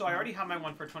year. So I already have my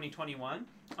one for 2021.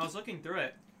 I was looking through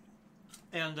it,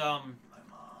 and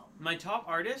my top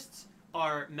artists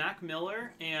are Mac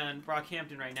Miller and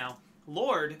Brockhampton right now.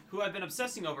 Lord, who I've been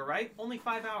obsessing over, right? Only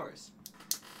 5 hours.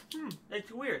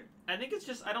 It's weird. I think it's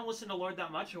just I don't listen to Lord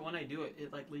that much, or when I do it,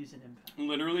 it like leaves an impact.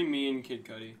 Literally me and Kid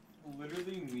Cudi.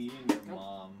 Literally me and your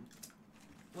mom.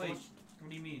 Wait, what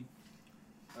do you mean?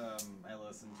 I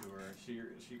listen to her.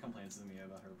 She complains to me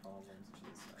about her problems. Which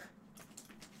is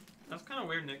That's kind of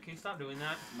weird, Nick. Can you stop doing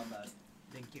that? my bad.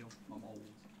 Thank you. My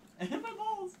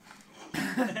balls.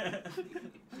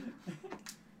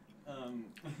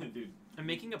 Dude. I'm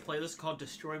making a playlist called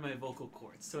Destroy My Vocal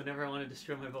Cords. So whenever I want to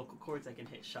destroy my vocal cords, I can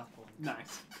hit shuffle.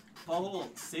 Nice. Paul,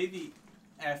 say the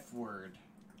F word.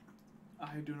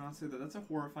 I do not say that. That's a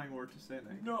horrifying word to say,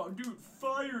 Nick. No, dude,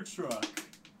 fire truck.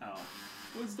 Oh.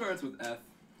 What starts with F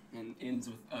and ends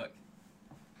with uck?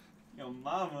 Yo,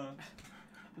 mama.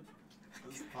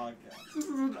 This podcast. This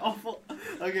is an awful.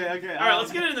 Okay. Alright,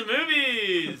 let's get into the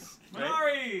movies!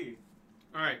 Minari!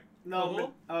 Alright.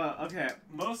 No. Okay.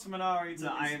 Most Minari to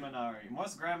No, least Minari.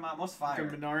 Most grandma, most fire.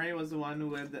 Okay, Minari was the one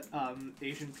with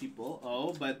Asian people.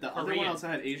 Oh, but the other one Korean. also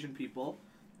had Asian people,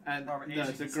 and Oh, the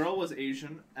Asians. girl was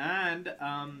Asian, and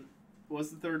what's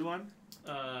the third one?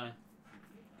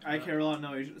 I care a lot,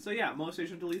 no Asian. So yeah, most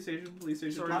Asian to least Asian, least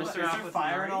Asian. Sort to of Is most Mr. there Asian. with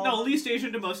fire and Minari? all? No, least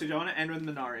Asian to most Asian. I want to end with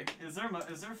Minari. Is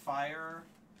there fire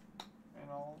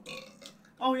and all?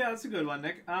 Oh yeah, that's a good one,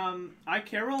 Nick. I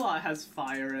care a lot has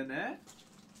fire in it.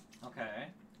 Okay.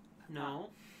 No.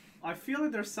 I feel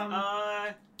like there's some.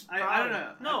 I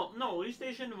don't know. No, least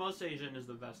Asian to most Asian is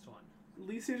the best one.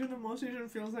 Least Asian to most Asian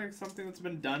feels like something that's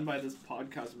been done by this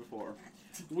podcast before.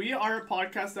 We are a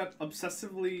podcast that obsessed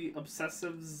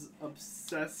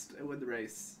with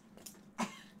race. I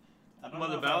don't What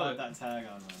know if I about want it? that tag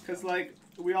on them. Cause like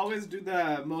we always do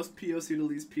the most POC to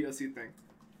least POC thing.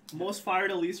 Most fire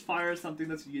to least fire is something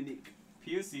that's unique.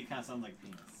 POC kind of sounds like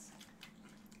penis.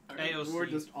 AOC. We're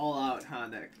just all out, huh,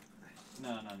 Nick?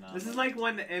 No. This is like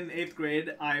when in 8th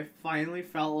grade I finally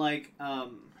felt like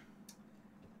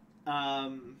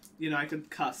I could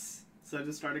cuss. So I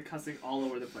just started cussing all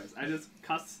over the place. I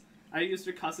used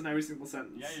to cuss in every single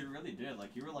sentence. Yeah, you really did. Like,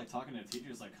 you were, like, talking to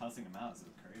teachers, like, cussing them out. So it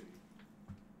was crazy.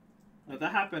 No,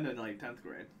 that happened in like 10th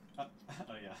grade. Oh,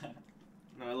 yeah.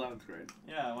 No, 11th grade.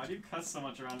 Yeah, why do you cuss so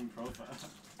much around in Profa?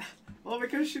 Well,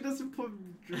 because she doesn't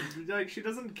she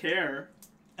doesn't care.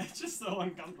 It's just so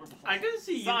uncomfortable. I could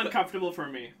see It's you. not uncomfortable for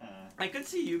me. I could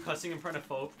see you cussing in front of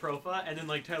Profa, and then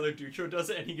like Tyler Dutro does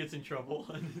it, and he gets in trouble,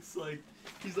 and it's like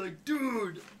he's like,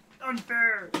 "Dude,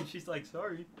 unfair," and she's like,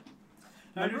 "Sorry."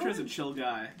 Andrew's a chill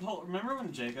guy. Well, remember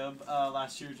when Jacob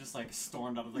last year just like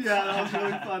stormed out of the Yeah, class? that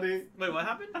was really funny. Wait, what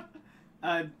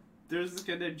happened? There's this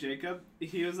kid named Jacob.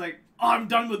 He was like, "Oh, I'm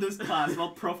done with this class,"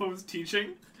 while Profa was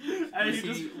teaching, and Was he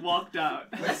he- just walked out.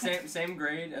 Wait, same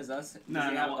grade as us? Does No,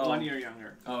 he have- oh. 1 year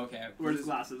younger. Oh, okay. Where's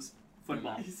classes?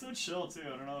 Football. He's so chill too.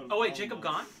 I don't know. Oh wait, Jacob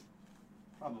gone?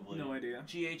 Probably. No idea.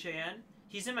 GHAN.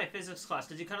 He's in my physics class.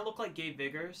 Does he kind of look like Gabe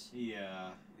Viggers?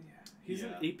 Yeah. He's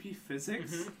Yeah. in AP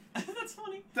Physics. Mhm. That's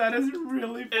funny. That is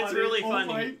really funny. It's really Oh funny.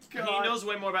 my god. He knows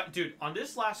way more about. Dude, on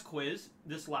this last quiz,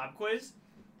 this lab quiz,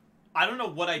 I don't know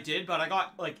what I did, but I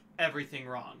got like everything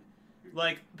wrong.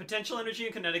 Like potential energy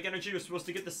and kinetic energy was supposed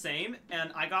to get the same,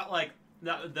 and I got like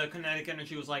the kinetic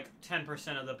energy was like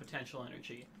 10% of the potential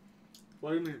energy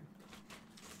What do you mean?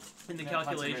 in the Yeah,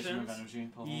 conservation calculations. of energy,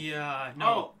 Paul. Yeah, no.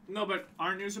 Oh no, but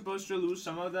aren't you supposed to lose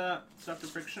some of the stuff to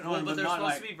friction? Well, but they're not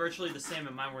supposed like... to be virtually the same,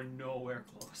 and mine were nowhere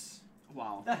close.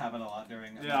 Wow. That happened a lot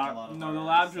during. a Yeah. lot of No, our the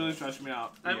lab's stuff. really stressed me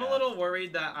out. I'm a Yeah. little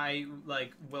worried that I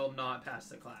like will not pass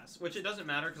the class, which it doesn't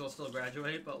matter because I'll still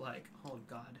graduate. But like, oh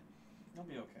god. You'll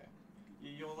be okay.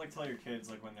 You'll like tell your kids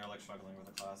like when they're like struggling with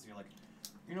a class. You're like,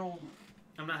 you know.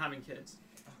 I'm not having kids.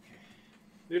 Okay.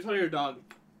 You tell your dog.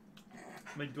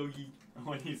 My doggy.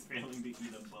 When he's failing to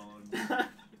eat a bone.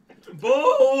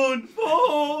 Bone!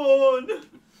 Bone!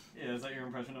 Yeah, is that your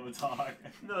impression of a dog?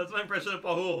 No, that's my impression of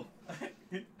Pahul.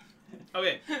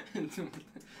 Okay.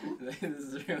 This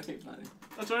is really funny.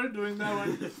 I started doing that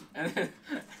one. And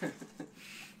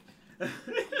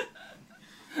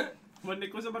When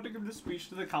Nick was about to give the speech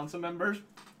to the council members,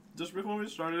 just before we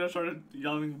started, I started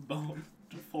yelling "bone"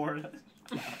 for it.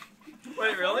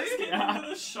 Wait, really?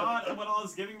 Yeah. A shot when I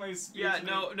was giving my speech. Yeah, and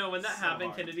no, when that so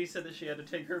happened, hard. Kennedy said that she had to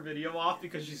take her video off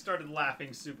because she started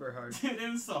laughing super hard. It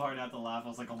was so hard not to laugh. I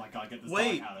was like, oh my god, get this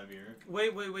Wait. dog out of here.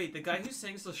 Wait. The guy who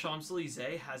sings the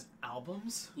Champs-Élysées has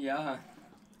albums? yeah.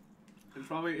 He's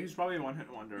probably a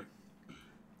one-hit wonder.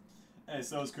 Hey,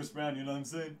 so is Chris Brown, you know what I'm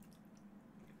saying?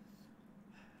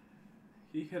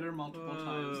 He hit her multiple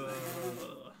times. You're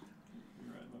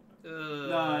right about that.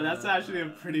 No, that's actually a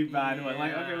pretty bad one.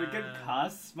 Like, okay, we can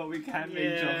cuss, but we can't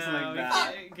make jokes like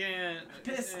that. We can't.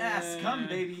 Piss ass, come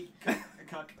baby. Cuck,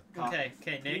 cock. Okay,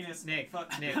 Nick, Penis, Nick.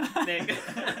 fuck. Nick.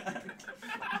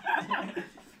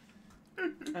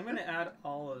 I'm gonna add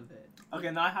all of it. Okay,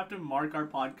 now I have to mark our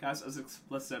podcast as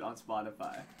explicit on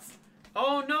Spotify.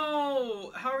 Oh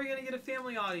no! How are we gonna get a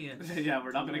family audience? Yeah,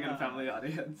 we're not gonna get a family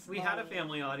audience. We had a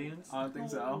family audience. I don't think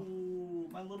so. Oh,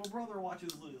 my little brother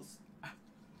watches this.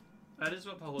 That is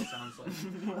what Pahul sounds like.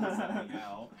 What's that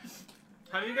meow?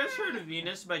 Have you guys heard of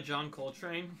Venus by John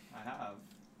Coltrane? I have.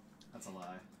 That's a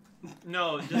lie.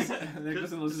 No, just Nick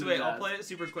doesn't listen to wait. I'll jazz. play it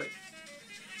super quick.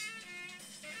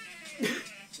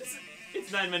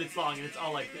 It's 9 minutes long and it's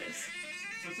all like this.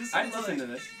 Which is I'd listen to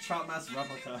this. Trout Mask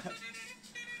Replica.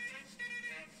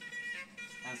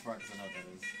 I'm smart because I know what that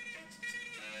is.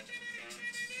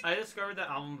 I discovered that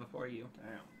album before you.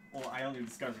 Well, I only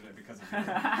discovered it because of you.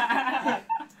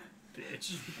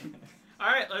 Bitch.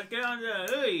 Alright, let's get on to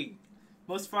Louis.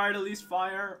 Most fire to least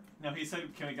fire. No, he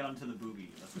said, can we get onto the booby?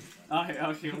 That's what he said.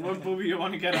 Okay, what movie you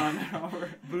want to get on?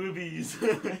 Boobies.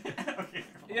 Okay.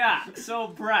 Yeah, so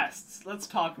breasts. Let's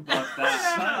talk about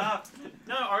that.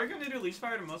 No, are we going to do least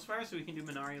fire to most fire so we can do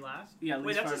Minari last? Yeah, Wait,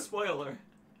 least that's fire. a spoiler.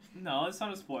 No, it's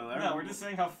not a spoiler. No, we're just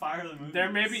saying how fire the movie There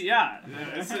is. may be, yeah.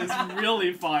 It's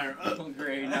really fire. Oh,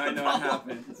 great. Now I know what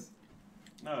happens.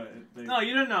 No, No,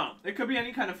 you don't know. It could be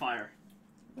any kind of fire.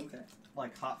 Okay.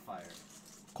 like hot fire.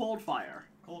 Cold fire.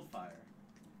 Cold fire.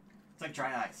 It's like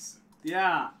dry ice.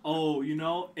 Yeah. Oh, you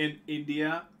know, in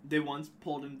India, they once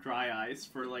pulled in dry ice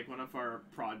for like one of our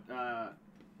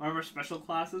special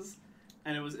classes,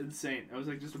 and it was insane. It was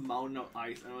like just a mountain of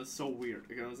ice, and it was so weird.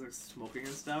 Like, it was like smoking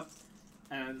and stuff,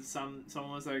 and someone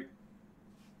was like,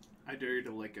 "I dare you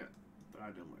to lick it," but I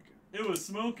didn't lick it. It was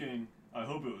smoking. I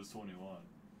hope it was 21.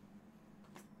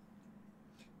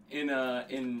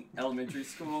 In elementary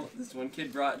school, this one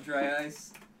kid brought dry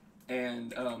ice,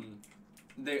 and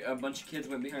a bunch of kids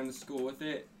went behind the school with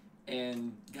it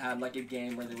and had like a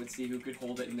game where they would see who could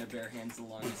hold it in their bare hands the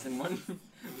longest. And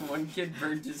one kid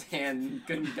burned his hand and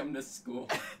couldn't come to school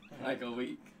like a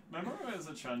week. Remember when it was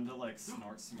a trend to like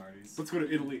snort Smarties? Let's go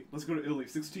to Italy.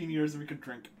 16 years and we can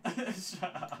drink.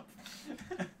 Shut up.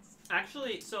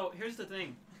 Actually, so here's the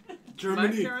thing. My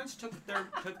Germany. parents took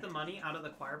the money out of the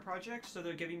choir project, so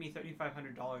they're giving me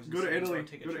 $3,500. Go to Italy.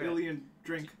 Take a Go to trip. Italy and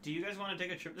drink. Do you guys want to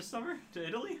take a trip this summer to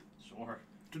Italy? Sure.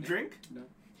 To drink? To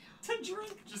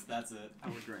drink? Just that's it. I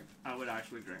would drink. I would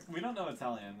actually drink. We don't know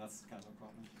Italian. That's kind of a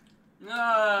problem.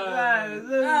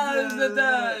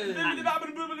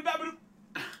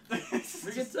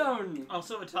 Rigatoni.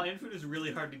 Also, Italian food is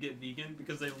really hard to get vegan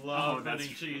because they love putting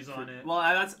cheese on it. Well,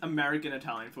 that's American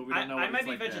Italian food. We don't know what I might it's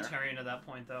be like there. vegetarian at that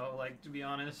point, though. Like, to be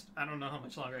honest, I don't know how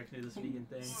much longer I can do this vegan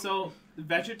thing. So,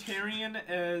 vegetarian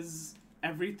is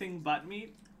everything but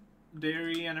meat?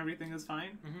 Dairy and everything is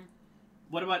fine? Mhm.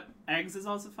 What about eggs is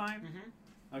also fine?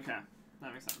 Mm-hmm. Okay,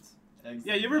 that makes sense. Eggs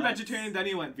Yeah, and you were nuts. vegetarian, then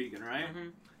you went vegan, right? Mm-hmm.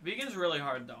 Vegan's really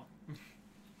hard, though.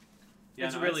 Yeah,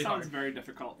 It's no, really it sounds hard. very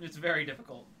difficult. It's very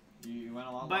difficult. You went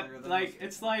a lot longer But than like, most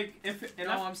it's people. like if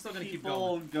enough I'm still gonna keep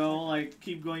people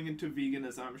keep going into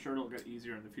veganism, I'm sure it'll get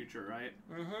easier in the future, right?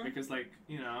 Mm-hmm. Because like,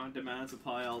 you know, demand,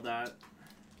 supply, all that.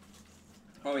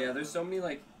 Oh yeah, there's so many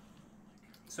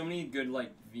good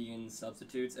like vegan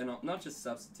substitutes, and not just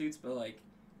substitutes, but like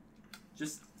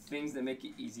just things that make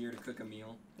it easier to cook a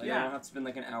meal. Like I Yeah. don't have to spend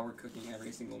like an hour cooking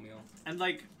every single meal. And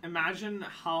like, imagine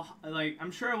how like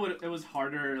I'm sure it was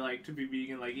harder like to be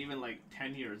vegan like even like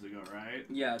 10 years ago, right?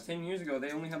 Yeah, 10 years ago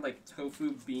they only had like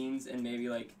tofu, beans, and maybe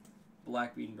like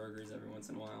black bean burgers every once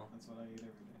in a while. That's what I eat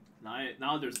every day.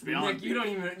 Now there's beyond. Nick, you don't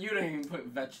even put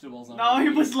vegetables on. No, it.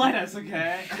 he puts lettuce,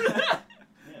 okay?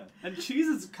 Yeah. And cheese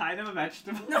is kind of a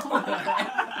vegetable. No.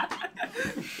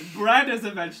 Bread is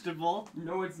a vegetable.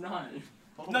 No, it's not.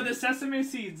 No, the sesame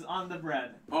seeds on the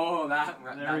bread. Oh, There we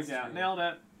that's go. true. Nailed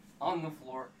it. On the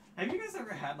floor. Have you guys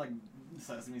ever had like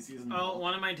sesame seeds in Oh, milk?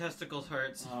 one of my testicles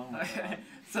hurts. Oh my god.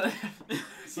 So,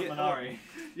 So Minari.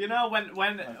 you know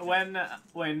when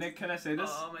Nick, can I say this?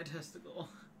 Oh, my testicle.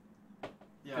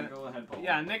 Yeah, go ahead, Paul.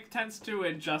 Yeah, Nick tends to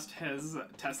adjust his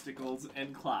testicles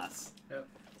in class. Yep.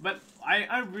 But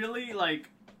I really I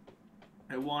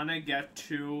want to get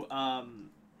to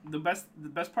the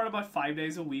best part about 5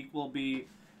 days a week will be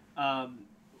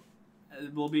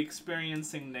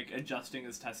experiencing Nick adjusting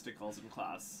his testicles in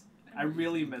class. I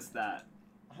really miss that.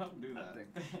 I don't do that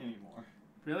anymore.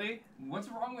 Really? What's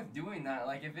wrong with doing that?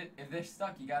 Like if they're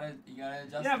stuck, you gotta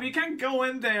adjust. Yeah, them. but you can't go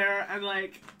in there and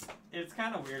It's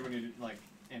kind of weird when you're like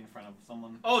in front of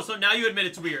someone. Oh, so now you admit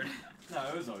it's weird. No,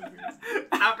 it was always weird.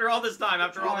 After all this time,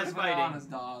 after all Boy, this put fighting. on his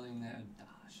darling, they're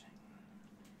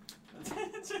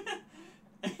dashing.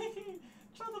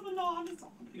 Try the bananas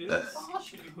on me.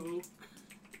 Coke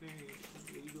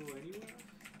legal anywhere?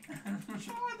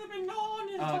 Try the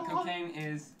bananas on Cocaine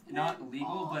is not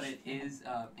legal, but it is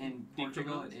in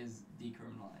Portugal. Decriminalized? It is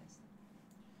decriminalized.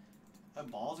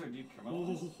 Balls are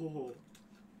decriminalized.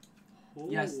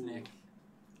 Yes, Nick.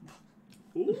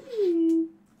 Ooh.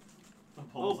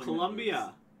 Balls are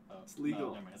Colombia. it's legal.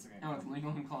 No, never mind, it's okay. Oh, it's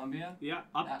legal in Colombia. Yeah,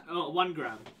 That- 1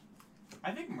 gram.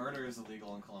 I think murder is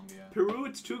illegal in Colombia. Peru,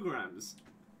 it's 2 grams.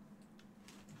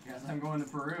 Guess I'm going to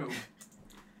Peru.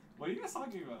 What are you guys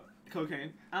talking about?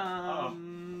 Cocaine.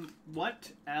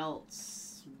 What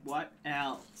else? What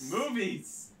else?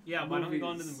 Movies! Yeah, why don't we go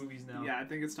on to Movies. the movies now? Yeah, I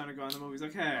think it's time to go on the movies.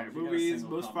 Okay, Oh, you got a movies, single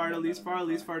most comment fire to about least that, fire, I'm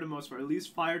least sorry. fire to most fire,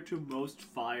 least fire to most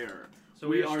fire. So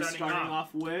we are are starting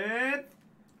off with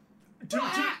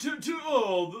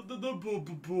Oh, the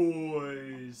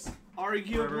boys.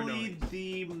 arguably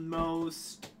the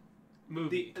most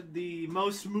Movie. the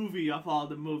most movie of all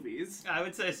the movies, I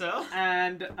would say so.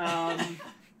 and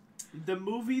the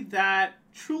movie that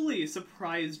truly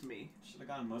surprised me Should have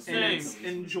gotten most in Same. its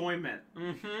enjoyment.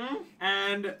 Mm-hmm.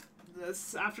 And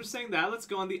after saying that, let's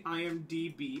go on the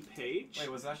IMDb page.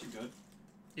 Wait, was it actually good?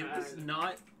 It was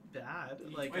not bad.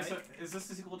 Like, Wait, so is this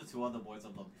the sequel to Two Other Boys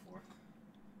I've Loved Before?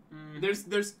 There's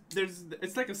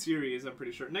it's like a series, I'm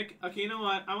pretty sure. Nick, okay, you know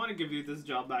what? I want to give you this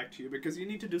job back to you because you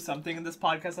need to do something in this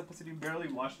podcast episode. You barely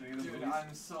watched any of the Dude, movies.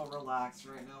 I'm so relaxed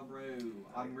right now, bro.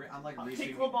 I'm like reaching.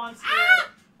 Take Robon's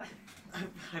I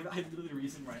literally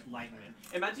reason right enlightenment.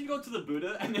 Imagine you go to the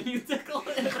Buddha and then you tickle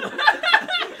it.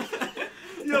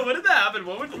 Yo, what did that happen?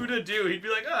 What would Buddha do? He'd be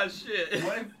like, oh shit.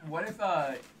 What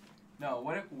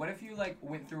if you like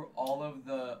went through all of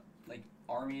the like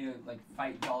army to like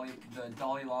fight the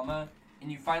Dalai Lama,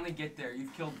 and you finally get there,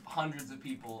 you've killed hundreds of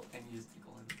people, and you just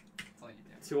tickle him. That's all you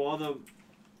do.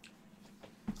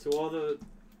 To all the,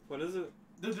 what is it?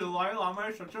 The Dalai Lama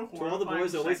is such a horrifying all the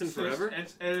boys that listen sexist. forever?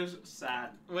 It is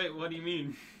sad. Wait, what do you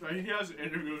mean? Like, he has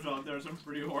interviews out there, some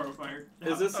pretty horrifying.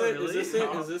 Is this Oh, it? really? Is this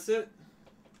it? Is this it?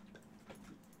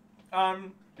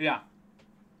 Yeah.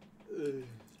 Ugh.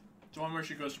 The one where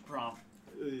she goes to prom.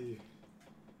 Ugh.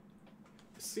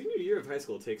 Senior year of high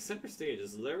school takes center stage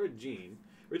as Lara Jean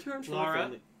returns from Lara? a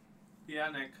family. Yeah,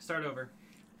 Nick. Start over.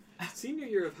 Senior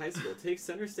year of high school takes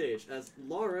center stage as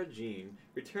Lara Jean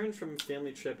returns from a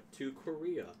family trip to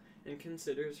Korea and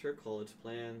considers her college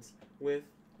plans with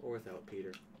or without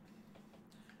Peter.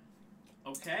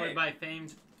 Okay. Played by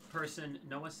famed person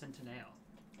Noah Centineo.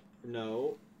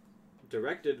 No.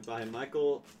 Directed by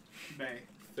Michael. Bay.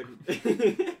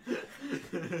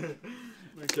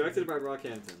 Directed by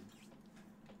Rockhampton.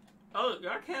 Oh,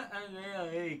 I can't.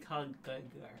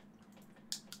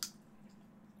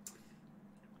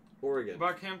 Oregon.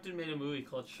 Rockhampton made a movie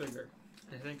called Sugar.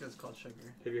 I think it's called Sugar.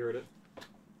 Have you heard it?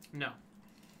 No.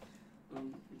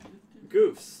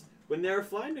 Goofs. When they are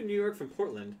flying to New York from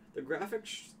Portland, the graphic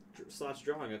 /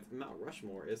 drawing of Mount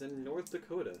Rushmore is in North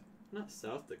Dakota, not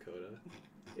South Dakota.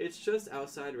 It's just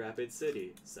outside Rapid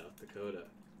City, South Dakota.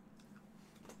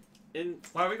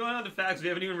 Why are we going on to facts? We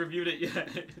haven't even reviewed it yet.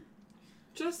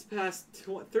 Just past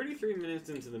 33 minutes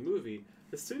into the movie,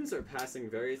 the students are passing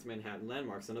various Manhattan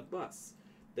landmarks on a bus.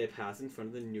 They pass in front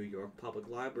of the New York Public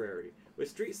Library, with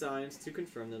street signs to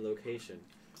confirm the location,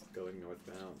 going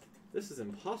northbound. This is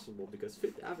impossible because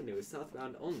 5th Avenue is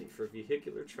southbound only for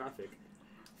vehicular traffic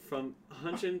from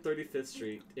 135th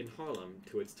Street in Harlem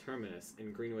to its terminus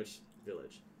in Greenwich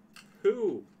Village.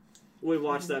 Who would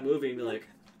watch that movie and be like,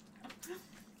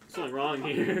 something wrong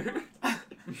here?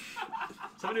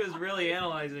 Somebody was really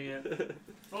analyzing it.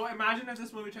 Well, imagine if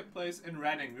this movie took place in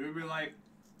Reading. We would be like,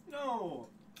 no.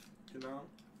 You know?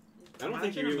 I don't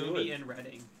think you Imagine a even movie would. in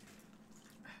Reading.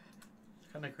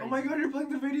 Kind of crazy. Oh my god, you're playing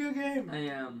the video game! I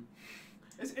am.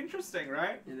 It's interesting,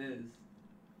 right? It is.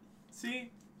 See?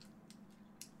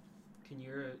 Can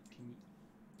you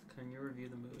review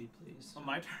the movie, please? On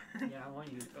my turn. Yeah, I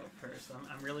want you to go first.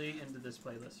 I'm really into this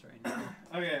playlist right now.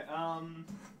 Okay,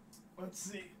 let's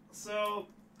see. So,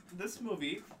 this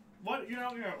movie, I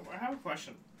have a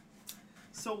question.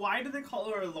 So why do they call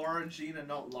her Lara Jean and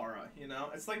not Lara, you know?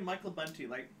 It's like Michael Bunty.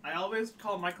 Like, I always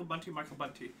call Michael Bunty Michael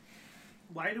Bunty.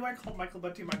 Why do I call Michael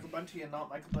Bunty Michael Bunty and not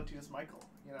Michael Bunty as Michael,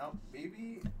 you know?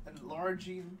 Maybe, and Lara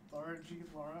Jean, Lara.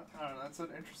 I don't know, that's an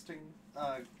interesting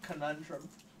conundrum.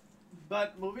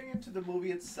 But moving into the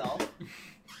movie itself,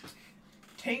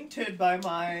 tainted by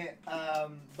my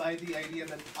by the idea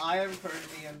that I am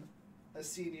currently a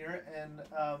senior and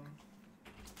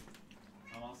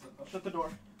shut the door.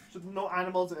 Should no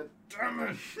animals in. Damn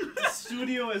it! The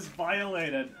studio is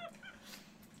violated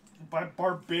by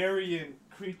barbarian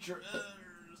creatures.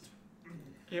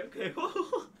 Yeah, okay. God,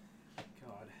 I'm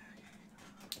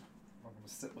gonna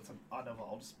sit with an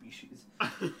unevolved species.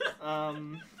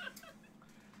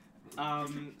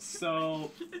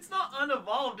 So It's not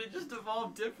unevolved. It just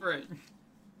evolved different.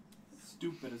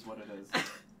 stupid is what it is.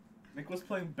 Nick was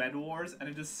playing Bed Wars and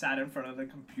it just sat in front of the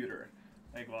computer.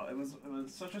 Like, well, it was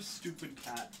such a stupid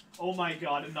cat. Oh my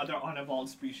god, another unevolved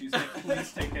species. Like,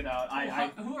 please take it out.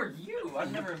 Who are you?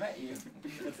 I've never met you.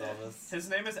 It's Elvis. His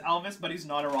name is Elvis, but he's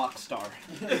not a rock star.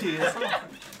 He is.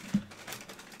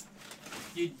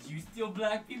 Did you steal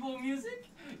black people music?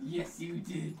 Yes, you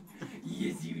did.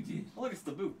 Yes, you did. Oh, look, it's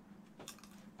the boot.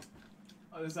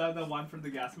 Oh, is that the one from the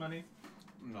gas money?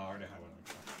 No, I already have one.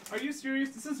 Are you serious?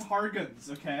 This is Hargan's,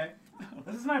 okay?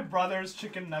 This is my brother's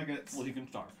chicken nuggets. Well, you can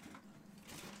starve.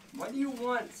 What do you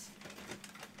want?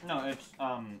 No, it's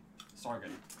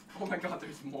Sargon. Oh my god,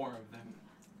 there's more of them.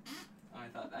 I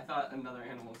thought another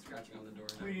animal was scratching on the door.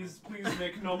 Please,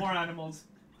 Nick, no more animals.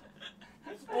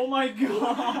 Oh my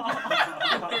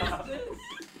god! What is this?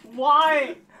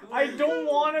 Why? I don't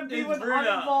want to be It's with Bruno.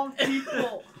 uninvolved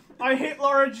people. I hate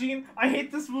Lara Jean. I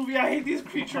hate this movie. I hate these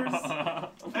creatures. I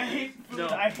hate food. No,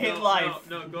 I hate no, life.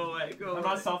 No, go away. Go I'm away.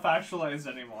 not self-actualized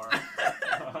anymore.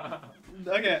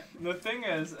 Okay, the thing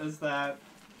is that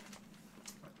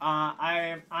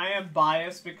I am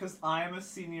biased because I am a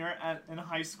senior in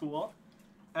high school,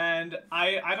 and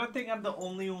I don't think I'm the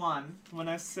only one when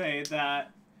I say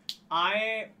that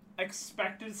I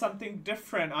expected something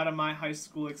different out of my high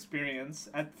school experience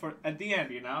at the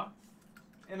end, you know,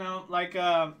 like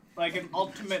an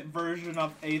ultimate version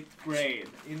of 8th grade,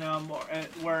 you know, more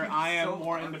where I am So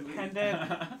more ugly.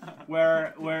 independent,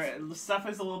 where stuff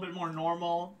is a little bit more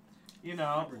normal, you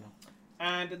know.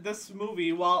 And this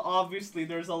movie, while obviously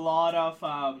there's a lot of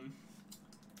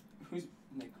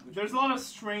there's a lot of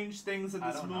strange things in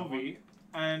I this don't know movie,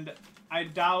 and I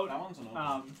doubt That one's an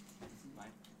open.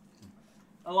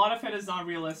 a lot of it is not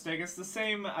realistic. It's the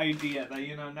same idea that,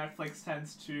 you know, Netflix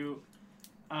tends to,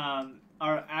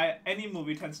 any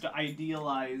movie tends to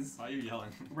idealize Why are you yelling?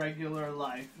 regular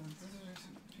life.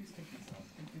 Please take these out.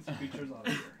 Take these creatures out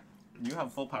of here. You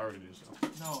have full power to do so.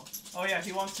 No. Oh yeah,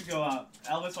 he wants to go up.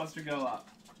 Elvis wants to go up.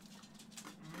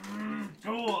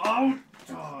 Go out,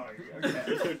 dog.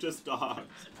 Okay. They're just dogs.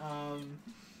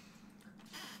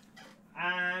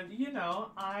 And you know,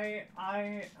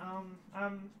 I'm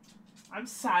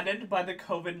saddened by the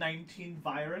COVID-19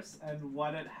 virus and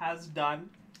what it has done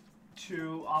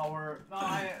to our.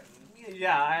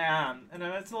 Yeah, I am, and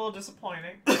it's a little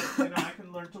disappointing. You know, I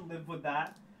can learn to live with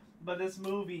that. But this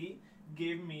movie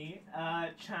gave me a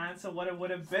chance of what it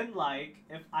would have been like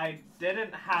if I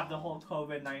didn't have the whole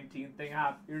COVID-19 thing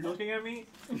happen. You're looking at me?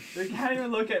 You can't even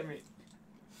look at me.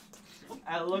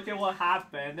 And look at what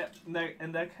happened, like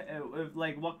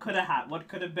what could have happened, what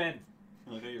could have been.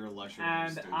 Look at your lecture.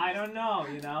 And I don't know,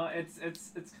 you know, it's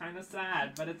kind of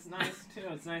sad, but it's nice too.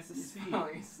 It's nice to see.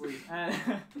 Falling asleep.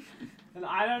 And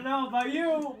I don't know about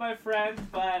you, my friend,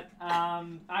 but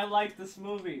I like this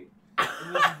movie.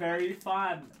 It was very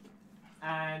fun,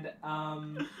 and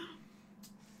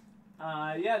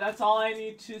yeah, that's all I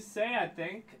need to say. I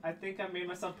think I made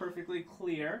myself perfectly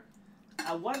clear.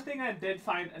 One thing I did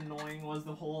find annoying was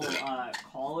the whole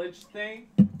college thing.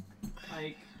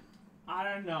 Like, I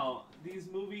don't know. These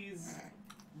movies,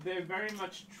 they very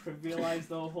much trivialize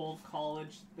the whole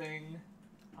college thing.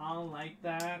 I don't like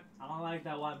that. I don't like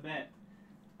that one bit.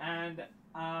 And,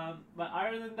 but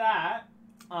other than that,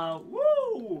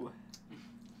 woo!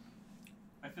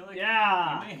 I feel like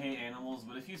Yeah! you may hate animals,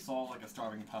 but if you saw like a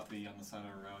starving puppy on the side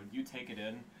of the road, you take it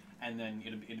in, and then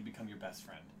it'd become your best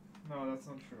friend. No, that's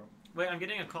not true. Wait, I'm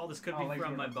getting a call. This could I be don't like from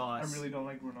Bruno. my boss. I really don't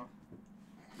like Bruno.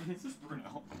 This is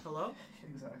Bruno. Hello?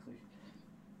 Exactly.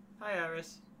 Hi,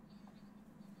 Iris.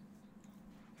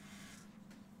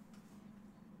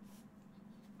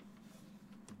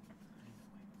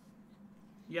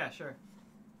 Yeah, sure.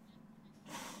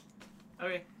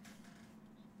 Okay.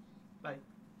 Bye.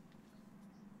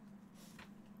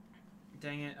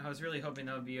 Dang it! I was really hoping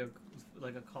that would be a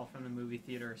call from the movie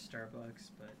theater or Starbucks,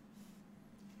 but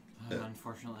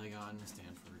Unfortunately, I got into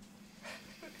Stanford.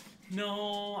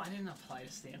 no, I didn't apply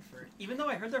to Stanford. Even though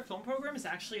I heard their film program is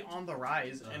actually on the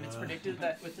rise, and it's predicted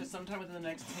that sometime within the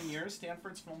next 10 years,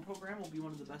 Stanford's film program will be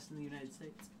one of the best in the United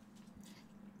States.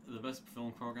 The best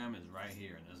film program is right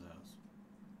here in this house.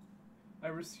 I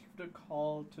received a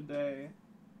call today.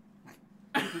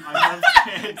 I have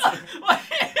kids.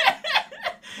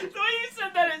 The way you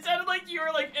said that, it sounded like you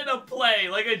were like in a play,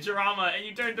 like a drama, and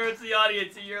you turned towards the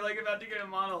audience and you're like about to get a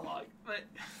monologue. But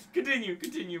continue,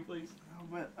 please. Oh,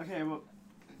 but okay, well,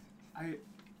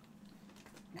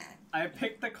 I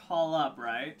picked the call up,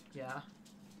 right? Yeah.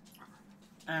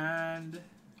 And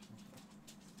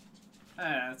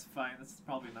that's fine. That's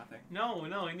probably nothing. No,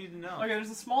 I need to know. Okay, there's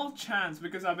a small chance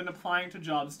because I've been applying to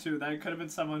jobs too that it could have been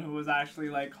someone who was actually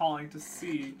like calling to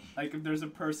see like if there's a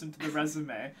person to the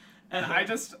resume, and I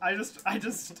just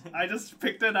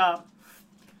picked it up,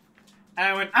 and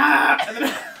I went ah, and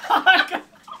then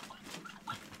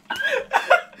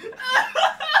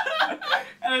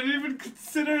and I didn't even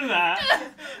consider that.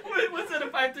 Wait, was it a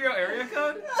 530 area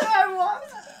code? I was.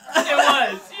 It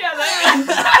was. Yeah,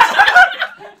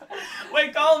 that.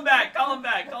 Wait, call him back. No,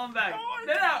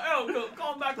 go,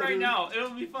 call him back right now. It'll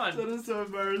be fun. That is so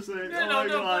embarrassing. Yeah, oh my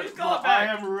no, god. please call it I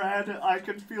back. am red. I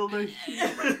can feel the heat.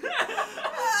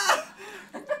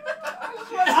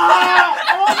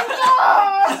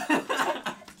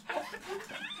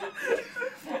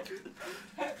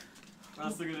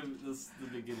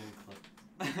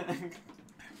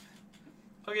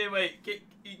 Wait.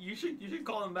 You should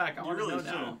call him back. I You want to really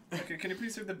know now. should. Okay, can you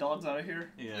please take the dogs out of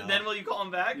here? Yeah. And then will you call him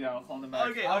back? Yeah, I'll call them back.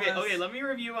 Okay. Let me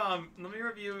review.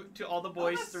 To All the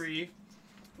Boys 3,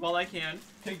 while I can.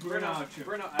 Take Bruno out too.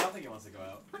 Bruno, I don't think he wants to go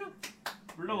out.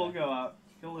 Bruno will go out.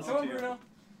 He'll listen Come to on, you. Bruno.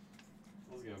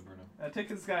 Let's go, Bruno. Take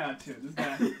this guy out too. This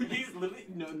guy. He's literally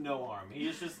no harm.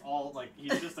 He's just all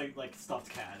he's just like stuffed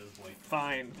cat at this point.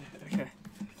 Fine. Okay.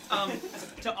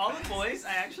 To All the Boys,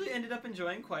 I actually ended up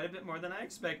enjoying quite a bit more than I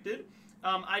expected.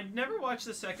 I'd never watched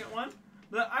the second one,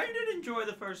 but I did enjoy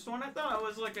the first one. I thought it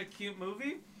was like a cute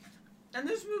movie. And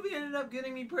this movie ended up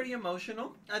getting me pretty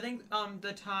emotional. I think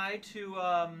the tie to,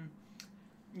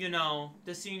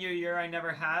 the senior year I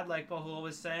never had, like Bahul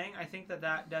was saying, I think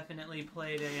that definitely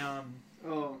played a...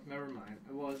 Oh, never mind.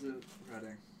 I wasn't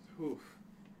ready. Oof.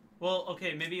 Well,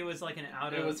 okay, maybe it was like an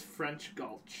out of... It was French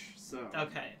Gulch, so...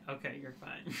 Okay, you're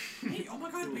fine. Hey, oh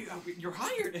my God, you're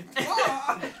hired.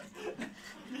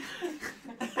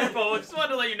 Hey, Bo, just wanted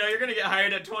to let you know you're gonna get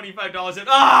hired at $25 and...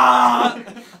 Ah!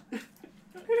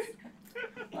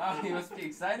 Wow, he must be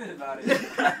excited about it.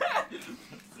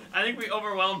 I think we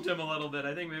overwhelmed him a little bit.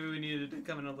 I think maybe we needed to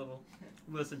come in a little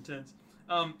less intense.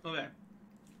 Okay.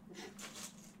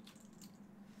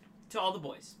 To All the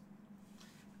Boys.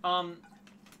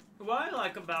 What I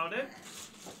like about it,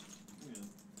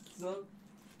 So,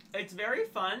 it's very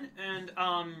fun, and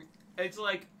it's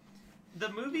like the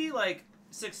movie like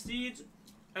succeeds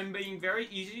in being very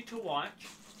easy to watch.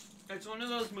 It's one of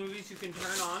those movies you can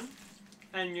turn on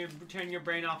and you turn your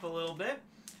brain off a little bit,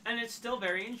 and it's still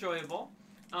very enjoyable.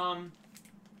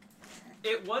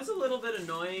 It was a little bit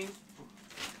annoying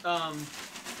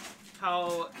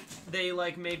how they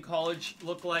like made college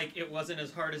look like it wasn't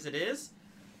as hard as it is.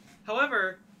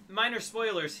 However, minor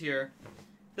spoilers here.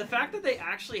 The fact that they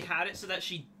actually had it so that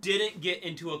she didn't get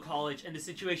into a college and the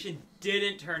situation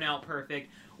didn't turn out perfect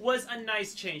was a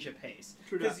nice change of pace.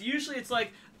 Because usually it's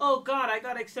like, oh God, I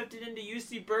got accepted into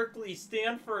UC Berkeley,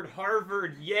 Stanford,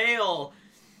 Harvard, Yale.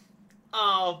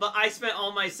 Oh, but I spent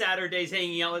all my Saturdays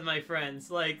hanging out with my friends.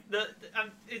 Like,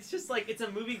 it's just like, it's a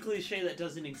movie cliche that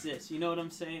doesn't exist. You know what I'm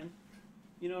saying?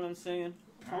 You know what I'm saying?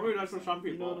 Probably not for some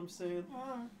people. You know what I'm saying?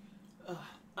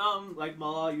 Like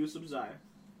Malala Yousafzai.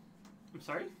 I'm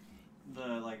sorry?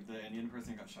 The Indian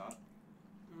person got shot.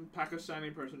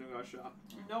 Pakistani person who got shot.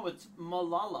 No, it's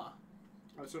Malala.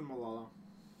 I said Malala.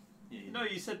 Yeah, No,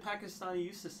 you said Pakistani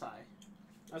Yousafzai.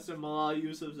 I said Malala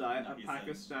Yousafzai, No, a he said-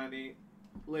 Pakistani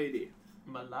lady.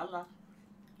 Malala.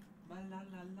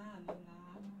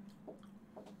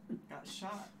 Got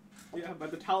shot. Yeah, by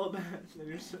the Taliban. I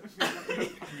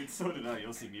mean, so did I.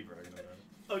 You'll see me bragging about it.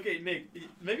 Okay, Nick,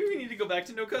 maybe we need to go back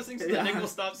to no cussing so that Nick will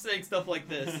stop saying stuff like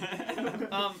this.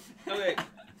 Okay.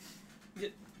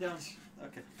 Get down.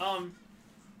 Okay.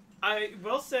 I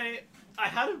will say, I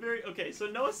had a very... Okay, so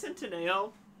Noah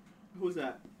Centineo, Who's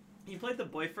that? he played the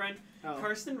boyfriend. Oh.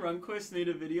 Karsten Runquist made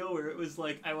a video where it was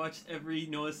like, I watched every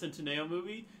Noah Centineo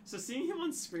movie. So seeing him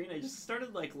on screen, I just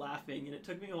started like laughing, and it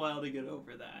took me a while to get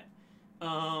over that.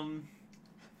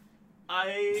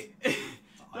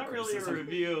 Not really a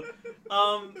review.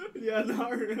 Yeah,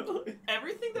 not really.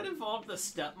 Everything that involved the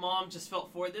stepmom just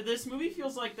felt forced. This movie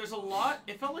feels like there's a lot...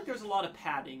 It felt like there's a lot of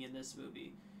padding in this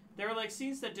movie. There were, like,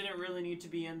 scenes that didn't really need to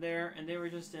be in there, and they were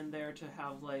just in there to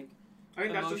have, like, I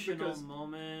think emotional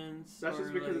moments. that's just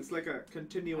or, because like, it's like a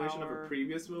continuation of power. a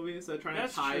previous movie, so they're trying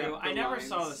That's to tie true. up the I never lines.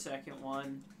 saw the second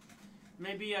one.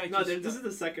 Maybe I No, just... this is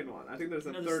the second one. I think there's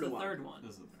a no, this third is the one. third one.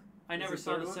 This is the third. I never the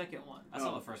saw third the one? second one. I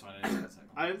saw Oh. the first one. I didn't see the second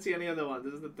one. I didn't see any other one.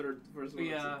 This is the first one.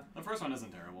 Yeah. The first one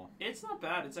isn't terrible. It's not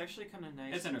bad. It's actually kind of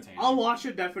nice. It's entertaining. I'll watch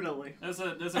it definitely. There's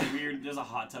a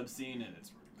hot tub scene and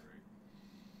it's really great.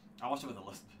 I watched it with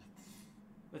Elizabeth.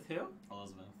 With who?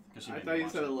 Elizabeth, because she I made thought me you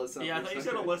watch said it. Alyssa. Yeah, I for thought you a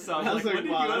said second. Alyssa. I was like, when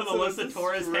did wow, you and that's Alyssa a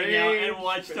Torres hang out and strange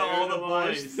watch To pair All the to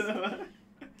watch. Boys?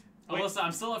 Alyssa,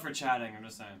 I'm still up for chatting. I'm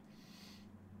just saying.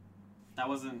 That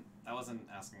wasn't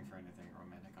asking for anything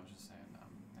romantic. I was just saying.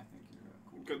 I think you're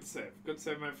cool. Good save. Good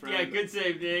save, my friend. Yeah, good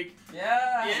save, Nick.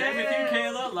 yeah. Yeah. Same with you,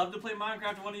 Kayla. Love to play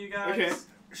Minecraft with one of you guys. Okay.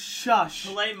 Shush.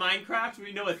 Play Minecraft?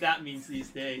 We know what that means these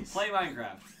days. Play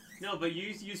Minecraft. No, but you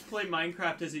use play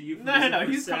Minecraft as a euphemism No.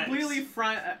 for He's sex. completely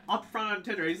up front on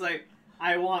Tinder. He's like,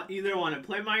 I want to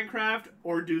play Minecraft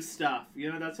or do stuff.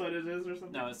 You know, that's what it is or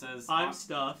something. No, it says. I'm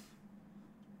stuff.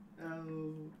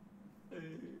 Oh.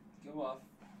 Go off.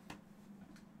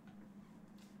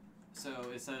 So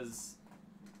it says,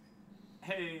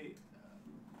 "Hey,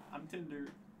 I'm Tinder."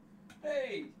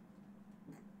 Hey.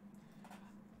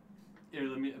 Here,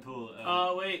 let me pull.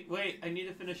 Wait. I need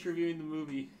to finish reviewing the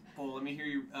movie. Pull. Let me hear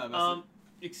you.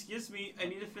 Excuse me. I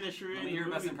need to finish let reviewing me the hear your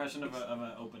movie. best impression of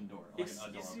an open door, like a door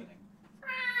Excuse me?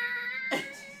 opening.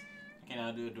 Okay,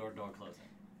 now do a door closing.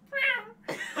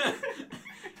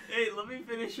 Hey, let me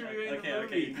finish reviewing the movie.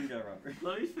 Okay, you can go, Robert.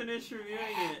 Let me finish reviewing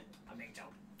it. A big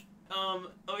jump.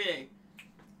 Okay.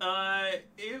 Why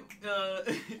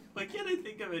can't I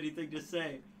think of anything to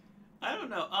say? I don't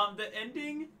know. The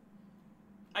ending,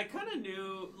 I kind of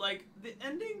knew, like, the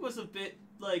ending was a bit,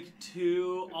 like,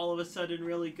 too, all of a sudden,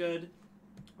 really good.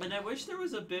 And I wish there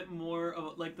was a bit more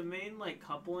of, like, the main, like,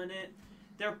 couple in it.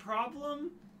 Their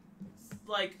problem,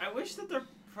 like, I wish that their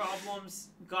problems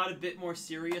got a bit more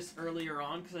serious earlier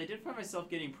on, because I did find myself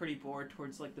getting pretty bored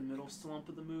towards, like, the middle slump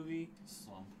of the movie.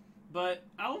 Slump. But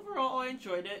overall, I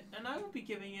enjoyed it, and I will be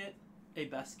giving it a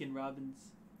Baskin-Robbins.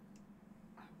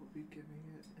 I will be giving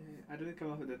it a... I didn't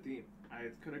come up with a theme. I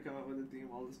could have come up with a theme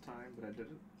all this time, but I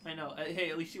didn't. I know. Hey,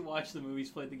 at least you watched the movies,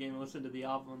 played the game, and listened to the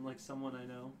album like someone I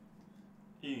know.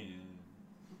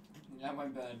 Yeah, my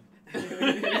bad.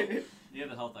 You're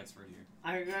the health expert here.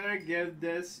 I'm gonna give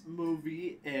this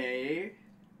movie a...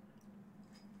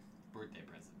 Birthday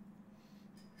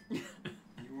present.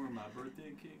 You were my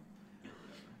birthday cake?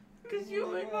 Because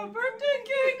you make my birthday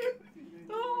cake!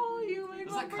 Oh, you make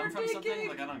Does my that come from birthday something? cake!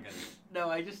 Like, I don't get it. No,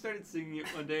 I just started singing it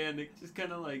one day, and it just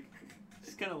kind of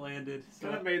landed. So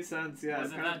Kind of made sense, yeah.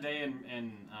 Was it kinda- that day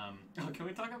in oh, can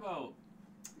we talk about...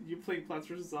 You playing Plants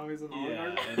vs. Zombies and Yeah,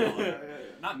 Oligarch? and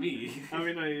Oligarch. Not me. I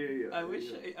mean, yeah. I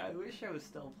wish I was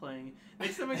still playing.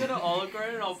 Next time I go to Olive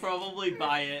Garden, I'll probably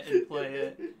buy it and play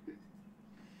it.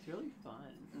 It's really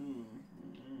fun.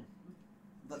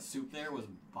 That soup there was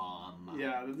bomb.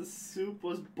 Yeah, the soup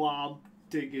was bomb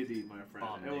diggity, my friend.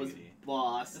 Bomb it was diggity.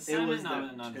 boss. The It salmon, was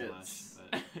not the as tits.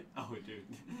 much, but... Oh, dude.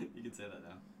 You can say that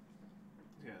now.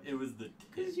 Yeah. It was the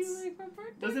Because tits. you make my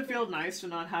birthday Does it feel cake. nice to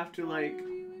not have to, Oh, like, you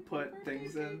make my put birthday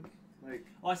things cake. in? Like,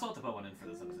 Well, I still have to put one in for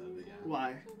this episode, but yeah.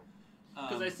 why?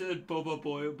 Because I said Boba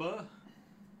Boba,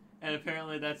 and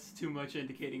apparently that's too much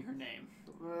indicating her name.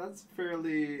 Well, that's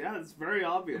fairly... Yeah, it's very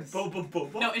obvious. Boba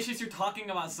Boba? No, it's just you're talking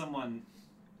about someone...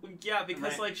 Yeah, because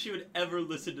Right. like she would ever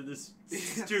listen to this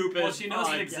stupid Well, she knows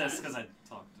podcast. it exists because I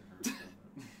talked to her.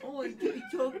 Oh, I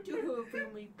talked to her about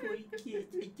my podcast.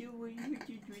 I don't want her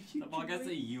to listen The podcast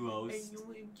that you I host. know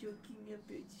I'm talking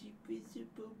about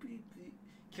super baby.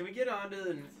 Can we get on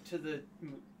to the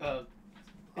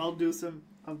I'll do some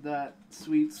of that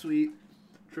sweet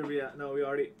trivia. No, we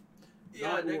already...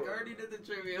 yeah, Not Nick war. already did the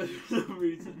trivia for some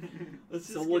reason. Let's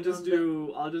just So we'll get just on to-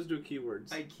 do... I'll just do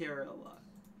keywords. I care a lot.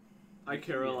 I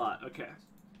care a lot. Okay.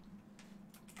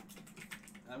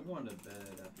 I'm going to bed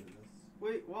after this.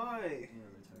 Wait, why? I'm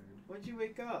really tired. When'd you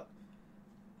wake up?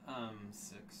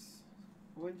 6,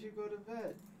 When'd you go to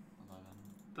bed? 11.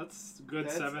 That's good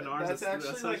 7 hours. That's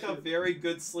actually like a very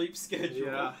good sleep schedule.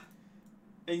 Yeah.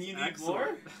 And you need Excellent.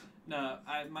 more? No,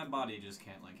 my body just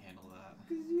can't like handle that.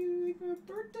 Because you make my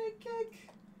birthday cake.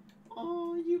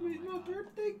 Oh, you Oh made my my God.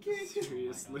 birthday cake.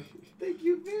 Seriously. Thank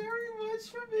you very much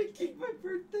for making my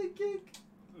birthday cake.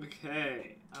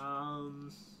 Okay.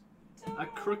 A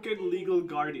crooked legal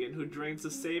guardian who drains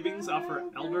the savings of her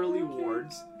elderly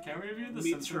wards Can we review the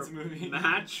meets her Simpsons movie?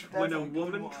 match That's when a a good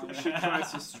woman one. she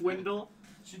tries to swindle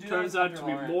Should do that turns with out to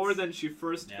be Hunter more Lawrence. than she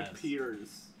first Yes.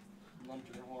 appears.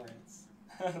 Lunter Lawrence.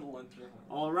 Lunter Lawrence.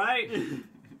 All right.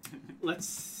 Let's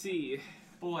see.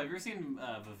 Oh, have you ever seen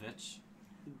The Witch?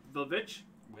 The Witch?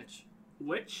 Witch?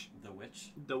 Witch? The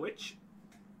Witch? The Witch?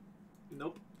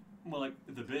 Nope. Well, like,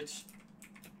 The Bitch.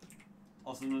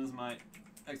 Also known as my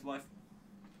ex-wife.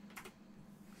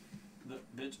 The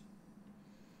Bitch.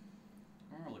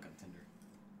 I'm gonna look up Tinder.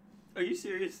 Are you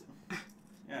serious?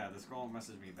 Yeah, this girl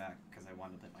messaged me back because I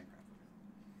wanted to play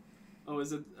Minecraft. Oh,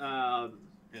 is it,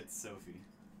 It's Sophie.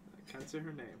 I can't say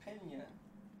her name. Pena.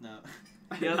 No,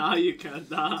 Yep. Now you can.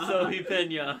 Sophie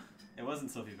Pena. it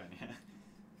wasn't Sophie Pena.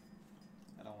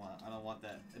 I don't want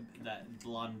that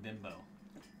blonde bimbo.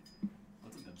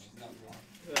 What's a bimbo? She's not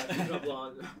blonde. She's not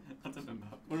blonde. What's a bimbo?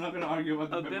 We're not gonna argue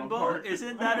about the A bimbo? part.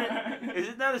 Isn't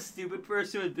that a stupid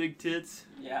person with big tits?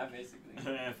 Yeah, basically.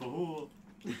 Fool.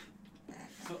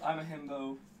 So I'm a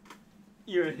himbo.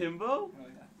 You're a himbo? Oh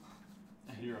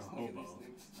yeah. You're a Look at hobo. these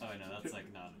names. Oh no, that's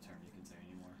like not a term you can say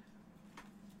anymore.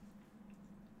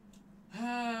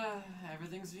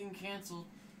 Everything's being cancelled.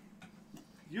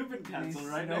 You've been These cancelled,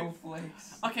 right? Nick?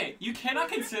 snowflakes. Okay, you cannot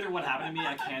consider what happened to me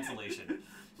a cancellation.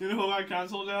 You know who got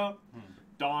cancelled now? Hmm.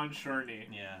 Don Cherney.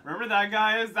 Yeah. Remember that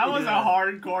guy is? That was Yeah. a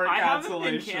hardcore I haven't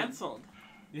cancellation. been canceled.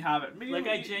 You haven't. Maybe Like,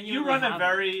 I you genuinely run a haven't.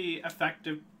 very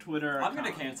effective Twitter I'm gonna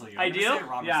account. cancel you. I I'm gonna do? Say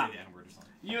Robert Yeah. say the N-word or something.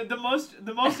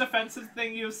 The most offensive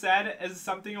thing you said is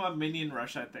something about Minion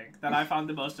Rush, I think, that I found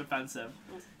the most offensive.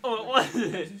 Oh, what was What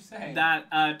it? did you say?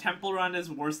 That Temple Run is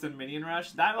worse than Minion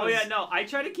Rush. That was. Oh yeah, no. I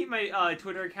try to keep my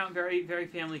Twitter account very, very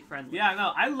family friendly. Yeah,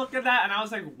 no. I looked at that and I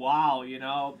was like, wow, you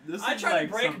know, this I is try like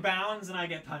to break some- bounds and I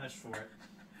get punished for it.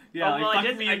 Yeah, Oh, well, like, I fuck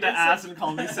did- me I in the did ass say- and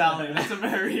call me Sally. That's a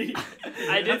very.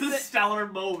 I did That's a say- stellar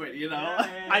moment, you know.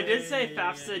 I did say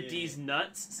FAFSA D's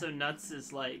nuts, so nuts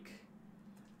is like.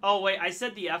 Oh wait, I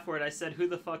said the F word. I said who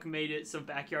the fuck made it so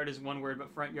backyard is one word but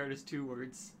front yard is 2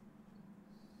 words.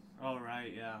 Oh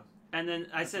right, yeah. And then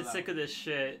I That's said what sick of this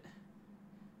shit.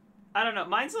 I don't know.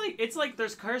 Mine's like it's like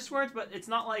there's curse words, but it's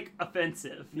not like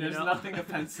offensive. You There's know? nothing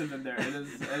offensive in there. It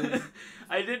is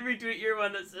I did retweet your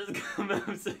one that says come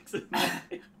out 6 of 9.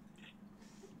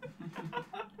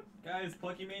 Guys,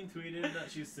 Pokimane tweeted that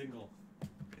she's single.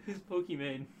 Who's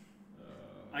Pokimane?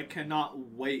 I cannot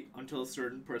wait until a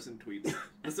certain person tweets.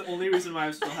 That's the only reason why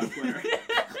I still have Twitter.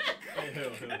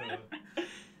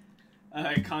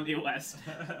 Kanye West.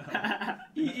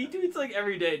 he tweets like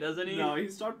every day, doesn't he? No, he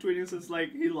stopped tweeting since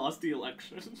like he lost the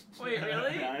election. Wait,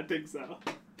 really? Yeah, I think so.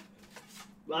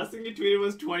 Last thing he tweeted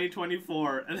was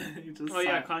 2024, and then he just. Oh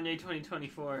yeah, signed. Kanye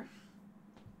 2024.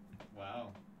 Wow.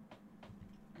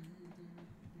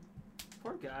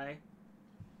 Poor guy.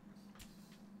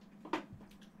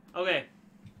 Okay.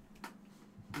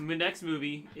 The next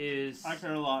movie is I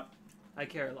care a lot. I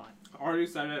Care a Lot. I already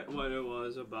said it what it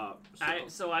was about. So.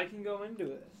 So I can go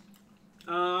into it.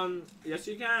 Yes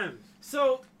you can.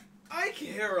 So I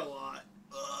care a lot.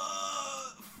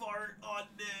 Fart on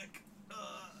Nick. No,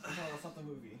 that's not the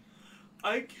movie.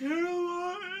 I care a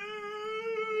lot.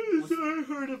 I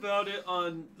heard about it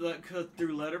on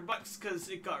through Letterboxd because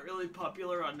it got really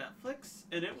popular on Netflix,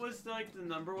 and it was like the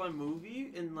 #1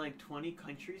 movie in like 20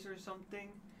 countries or something.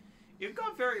 It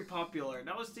got very popular, and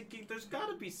I was thinking there's got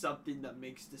to be something that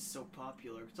makes this so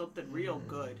popular, something real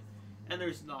good, and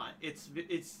there's not. It's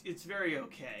very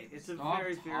okay. It's a Stop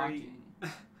very talking.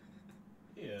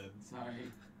 Yeah.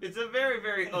 Sorry. It's a very,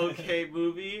 very okay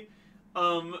movie.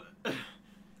 What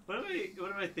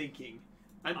am I thinking?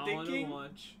 I'm I wanna thinking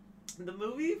watch. the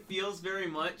movie feels very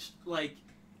much like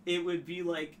it would be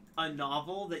like a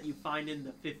novel that you find in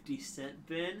the 50-cent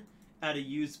bin at a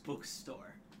used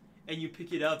bookstore. And you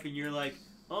pick it up and you're like,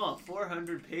 oh,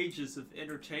 400 pages of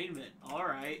entertainment. All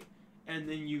right. And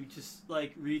then you just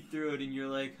like read through it and you're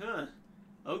like, huh,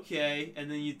 okay. And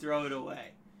then you throw it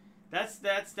away. That's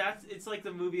it's like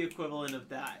the movie equivalent of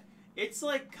that. It's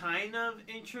like kind of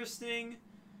interesting,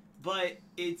 but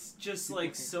it's just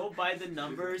like so by the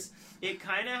numbers. It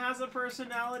kind of has a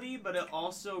personality, but it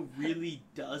also really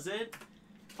doesn't.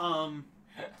 The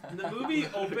movie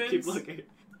Keep opens. looking.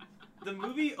 The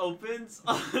movie opens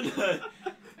on a.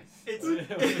 It's.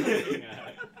 What are you looking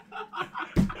at?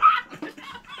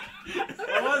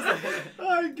 What was it?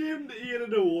 I gave Ian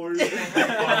an award.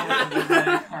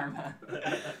 Karma.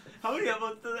 How many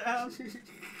upvotes does it have?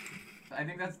 I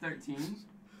think that's 13.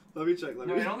 Let me check. No,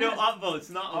 it only No, has, upvotes,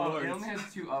 not oh, awards. it only has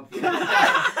 2 upvotes.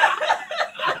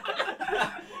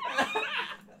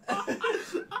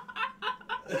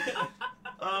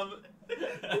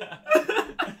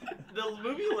 The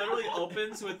movie literally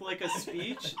opens with like a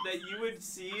speech that you would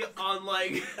see on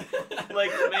like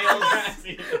males.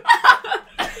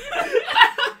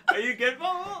 Are you good,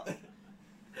 Paul?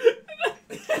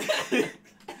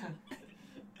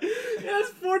 It has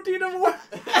 14 awards.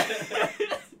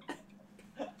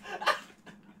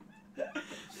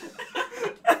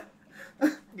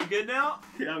 You good now?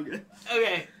 Yeah, I'm good.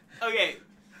 Okay.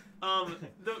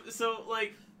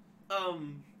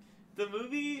 The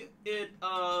movie,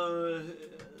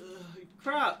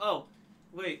 crap. Oh,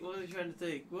 wait, what was I trying to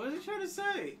think? What was I trying to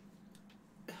say?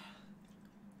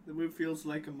 The movie feels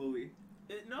like a movie.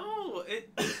 The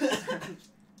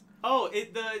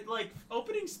like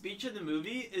opening speech of the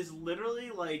movie is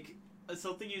literally like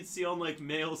something you'd see on like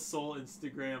Male Soul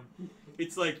Instagram.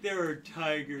 It's like there are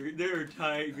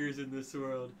tigers in this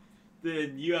world.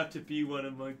 Then you have to be one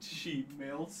among sheep.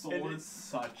 Male Soul And is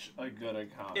such a good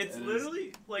account. It's It is-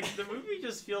 literally like the movie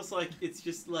just feels like it's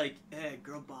just like, hey,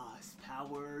 girl boss,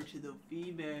 power to the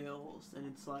females, and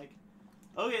it's like,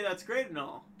 okay, that's great and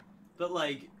all, but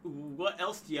like, what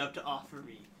else do you have to offer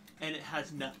me? And it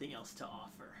has nothing else to offer.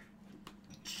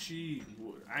 She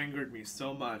angered me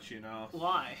so much, you know.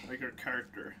 Why? Like her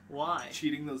character. Why?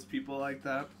 Cheating those people like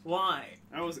that. Why?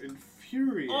 I was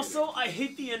infuriated. Also, I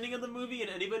hate the ending of the movie,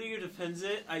 and anybody who defends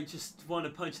it, I just want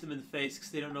to punch them in the face because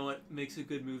they don't know what makes a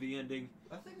good movie ending.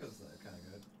 I think it was kind of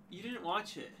good. You didn't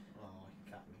watch it. Oh,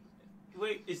 you got me.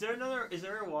 Wait, is there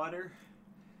a water?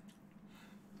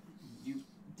 You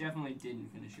definitely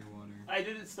didn't finish your water. I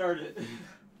didn't start it.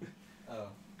 Oh.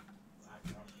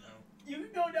 You can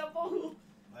go now, Paul.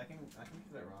 I can get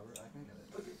it, Robert. I can get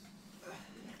it.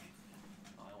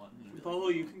 Oh, I want you to- Paulo,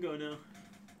 you can go now.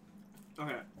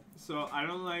 Okay, so I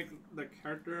don't like the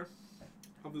character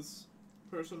of this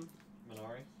person.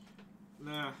 Minari?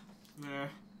 Nah.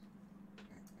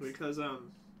 Because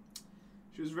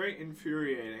she was very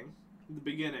infuriating in the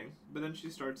beginning, but then she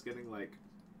starts getting like,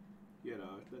 you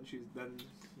know, then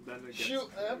it gets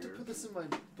Shoot, I have to weird. put this in my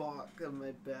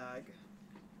my bag.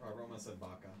 Robert almost said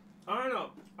Baka. I don't know.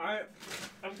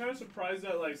 I'm kind of surprised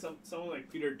that like someone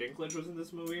like Peter Dinklage was in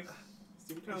this movie.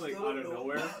 Seemed kind of like out of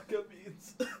nowhere. Baka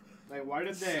means. Like why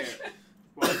did they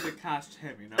cast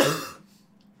him? You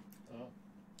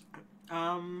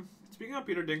know. Speaking of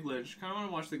Peter Dinklage, kind of want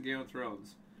to watch the Game of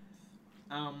Thrones.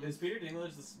 Is Peter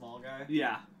Dinklage the small guy?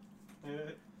 Yeah.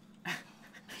 Okay.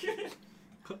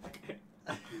 Okay.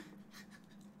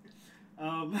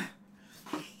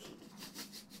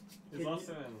 He's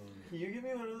also in. Can you give me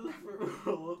one of those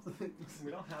roll-up things?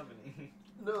 We don't have any.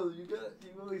 No, you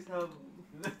always have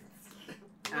them.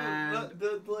 And-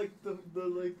 the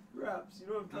like wraps. You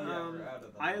know what I'm talking about? we're out of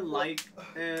I them. like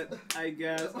it. I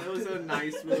guess it was a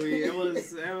nice movie. It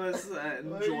was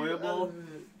enjoyable.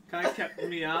 Kind of kept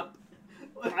me up.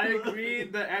 I agree.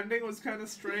 The ending was kind of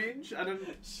strange. I didn't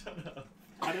Shut up.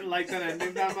 like that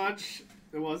ending that much.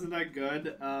 It wasn't that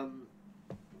good.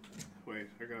 Wait,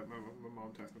 I got my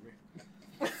mom texted me.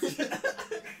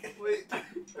 Wait,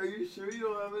 are you sure you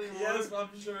don't have any more? Yes, I'm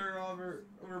sure, Robert.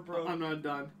 We're broke. I'm not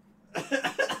done.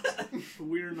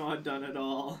 We're not done at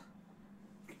all.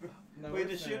 No, Wait, we're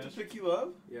does she have to finished. pick you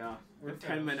up? Yeah, We're in 10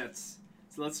 finished. minutes.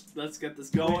 So let's get this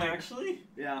going. Wait, actually?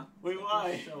 Yeah. Wait,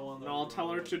 why? Show on the No, I'll tell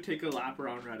her road. to take a lap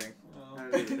around Reading, Oh.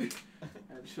 and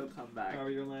she'll come back. Oh,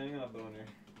 you're laying on a boner.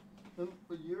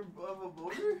 You're above a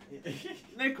boulder?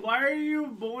 Nick, why are you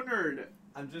bonered?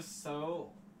 I'm just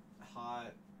so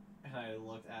hot, and I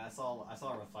looked. And I saw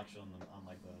a reflection on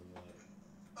like the.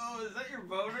 Oh, is that your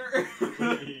boner?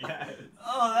 Yes.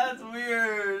 Oh, that's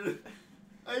weird.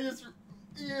 I just.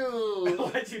 Ew.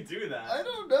 Why'd you do that? I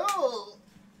don't know.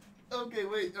 Okay,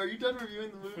 wait. Are you done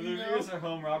reviewing the For movie the now? viewers at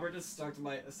home, Robert just sucked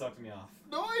me off.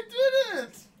 No, I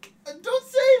didn't. Don't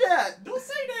say that. Don't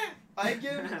say that. I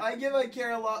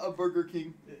care a lot of Burger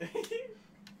King.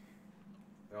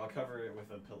 I'll cover it with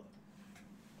a pillow.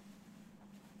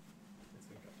 It's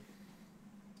been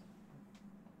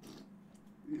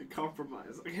covered.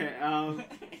 Compromise. Okay.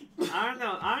 I don't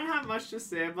know. I don't have much to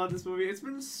say about this movie. It's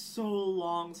been so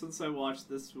long since I watched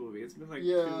this movie. It's been like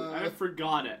Yeah. 2. I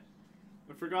forgot it.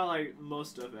 I forgot like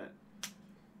most of it.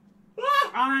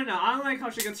 I don't know. I don't like how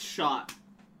she gets shot.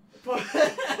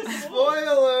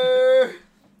 Spoiler.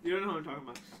 You don't know what I'm talking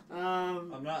about.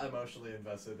 I'm not emotionally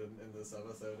invested in this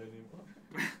episode anymore.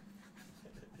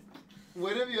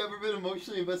 When have you ever been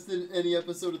emotionally invested in any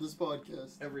episode of this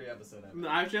podcast? Every episode ever. No,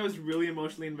 actually, I was really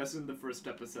emotionally invested in the first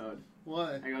episode.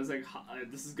 Why? Like, I was like,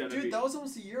 this is gonna be. Dude, that was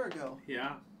almost a year ago.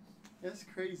 Yeah. That's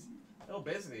crazy. Oh,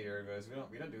 basically a year ago. So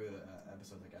we don't do an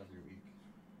episode like every week.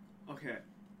 Okay.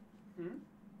 Hmm?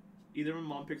 Either my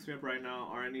mom picks me up right now,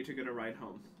 or I need to get a ride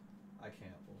home. I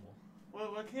can't. Well,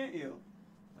 Well, why can't you?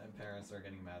 my parents are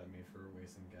getting mad at me for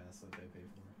wasting gas that they pay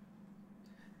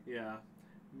for. Yeah.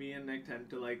 Me and Nick tend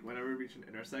to, like, whenever we reach an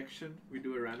intersection, we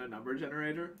do a random number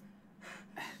generator,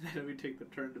 and then we take the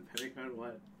turn depending on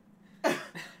what.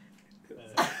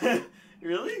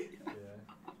 Really? Yeah.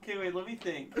 Okay, wait, let me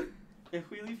think. If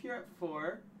we leave here at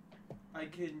 4,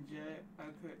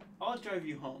 I'll drive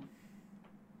you home.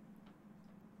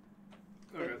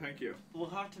 Okay, thank you. We'll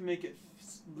have to make it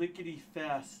lickety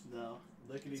fast, though.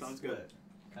 Lickety Sounds split.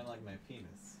 Kind of like my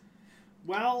penis.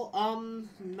 Well,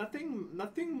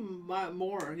 nothing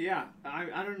more. Yeah, I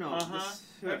don't know. Uh-huh.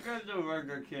 This- I've got no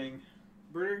Burger King.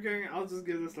 Burger King, I'll just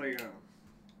give this like a.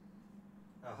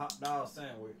 A hot dog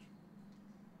sandwich.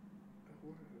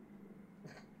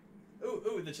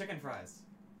 Ooh, the chicken fries.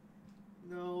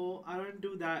 No, I don't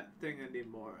do that thing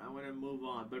anymore. I want to move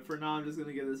on. But for now, I'm just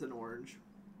gonna give this an orange,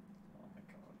 Oh my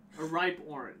god. a ripe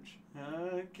orange.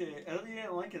 Okay, I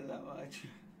didn't like it that much.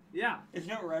 Yeah. Isn't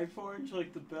that ripe orange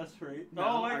like the best rate? No,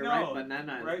 Oh, a wait, ripe no.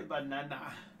 banana. is Ripe the-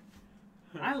 banana.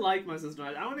 I like my sister.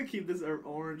 I want to keep this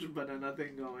orange banana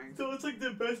thing going. So it's like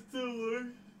the best seller.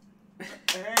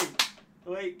 Hey,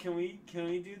 wait, can we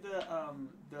do the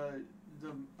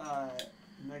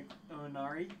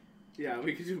Minari? Yeah,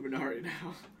 we could do Minari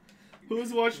now.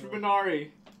 Who's watched Minari?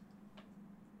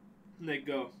 Nick,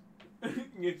 go.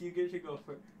 Nick, you get to go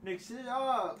first. Nick, sit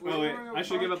up. We're Oh wait, doing I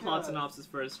should give a plot podcast. synopsis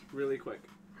first, really quick.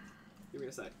 Give me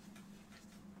a sec.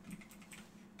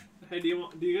 Hey, do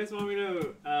you guys want me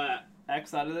to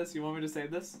X out of this? You want me to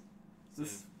save this? This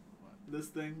Save what? this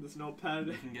thing, this notepad.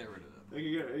 You can get rid of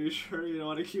it. Are you sure you don't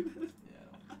want to keep it?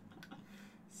 Yeah.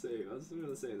 Save. I'm just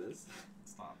gonna say this.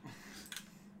 Stop.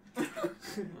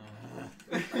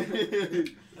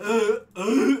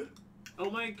 Oh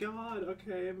my god.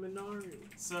 Okay, Minari.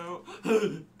 So.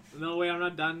 No, wait. I'm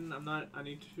not done. I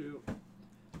need to.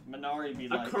 Minari be A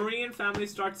like. Korean family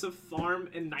starts a farm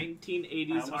in 1980s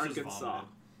I almost just Arkansas. vomited.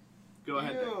 Go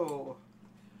ahead. Nick. Ew.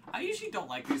 I usually don't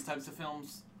like these types of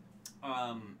films,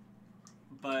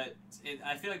 but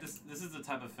I feel like this is the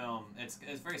type of film. It's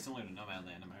very similar to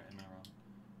Nomadland. Am I wrong?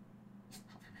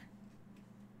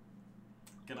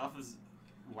 Get off his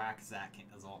whack Zach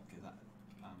Azalt.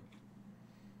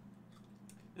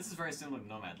 This is very similar to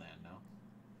Nomadland. No,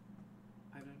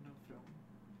 I don't know film.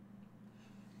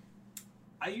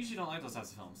 I usually don't like those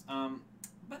types of films.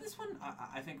 But this one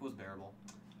I think was bearable.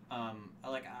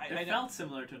 It felt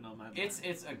similar to Nomad. It's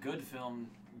a good film,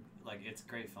 like it's a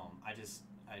great film.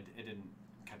 It didn't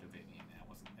captivate me.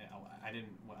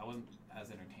 I wasn't as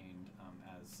entertained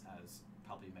as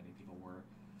probably many people were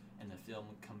in the film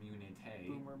community.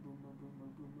 Boomer, boomer, boomer,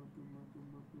 boomer, boomer,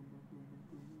 boomer, boomer, boomer,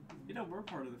 boomer. You know, we're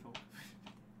part of the film.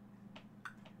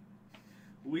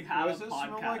 We have Why does a it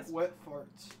smell podcast. like wet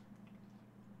farts?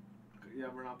 Yeah,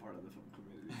 we're not part of the film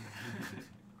community.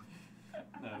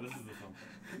 No, this is the film.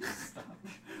 Stop.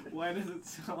 Why does it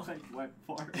smell like wet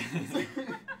fart?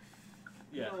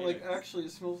 Yeah. No, like actually,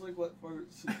 it smells like wet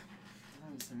farts.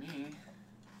 To me.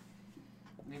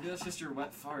 Maybe that's just your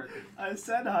wet fart. I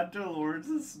sent Hunter Lawrence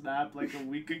a snap like a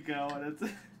week ago, and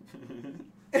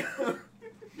it's.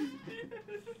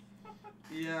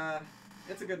 Yeah,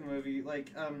 it's a good movie.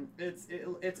 Like, it's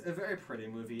a very pretty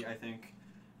movie, I think,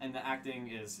 and the acting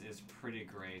is pretty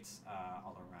great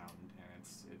all around. And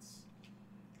it's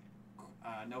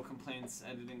no complaints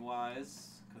editing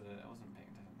wise because I wasn't paying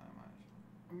attention that much.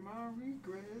 My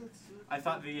regrets. I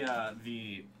thought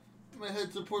the My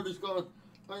head support is gone.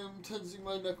 I am tensing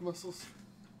my neck muscles.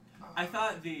 I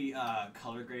thought the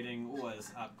color grading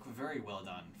was very well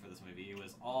done for this movie. It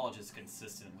was all just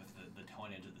consistent with the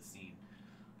tonnage of the scene,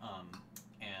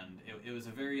 and it was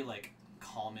a very like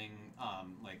calming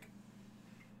like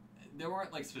there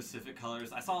weren't like specific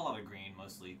colors. I saw a lot of green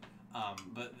mostly,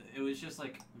 but it was just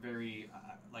like very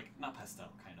like not pastel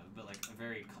kind of, but like a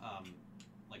very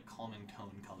like calming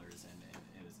tone colors, and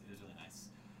it was really nice.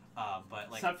 But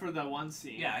like Except for the one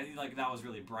scene. yeah, like that was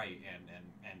really bright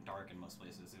and dark in most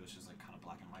places. It was just like kind of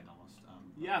black and white almost.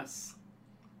 Yes.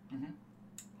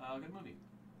 Good movie.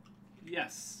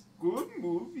 Yes. Good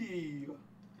movie.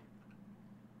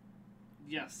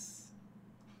 Yes.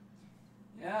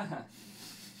 Yeah.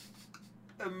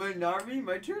 Minari,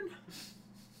 my turn?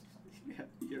 Yeah,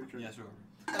 your turn. Yeah, sure.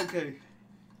 Okay.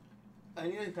 I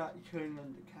need a hot turn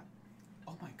on the cat.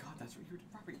 Oh my god, that's what you were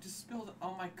Robert, you just spilled.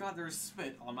 Oh my god, there's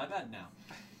spit on my bed now.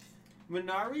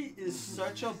 Minari is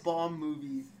such a bomb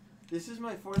movie. This is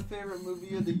my 4th favorite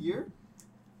movie of the year.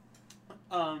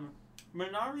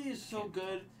 Minari is so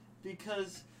good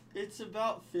because it's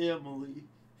about family.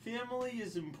 Family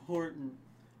is important.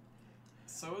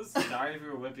 So is Diary of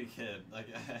a Wimpy Kid. Like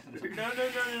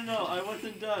No, I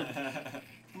wasn't done.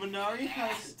 Minari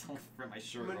has Don't rip my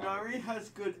shirt off. Minari has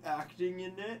good acting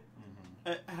in it.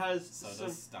 It has So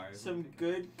does Diary of a some Wimpy Kid.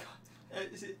 good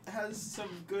it has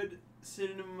some good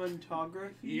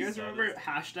cinematography. You guys remember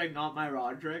hashtag not my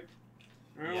Roderick?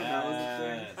 Remember when that was a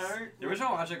thing? Yes. Alright. The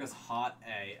original Roderick was hot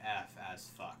AF as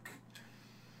fuck.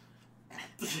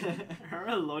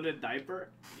 Remember Loaded Diaper?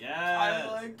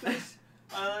 Yes.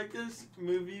 I like this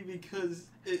movie because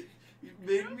it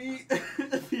made me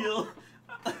feel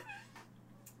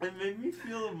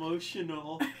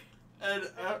emotional, and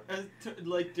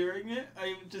like during it,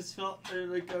 I just felt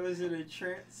like I was in a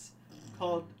trance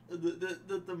called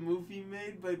that the movie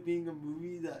made by being a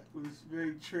movie that was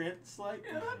very trance-like.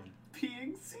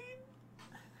 Peeing scene?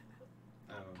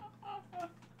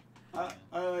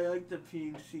 I like the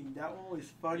peeing scene. That one was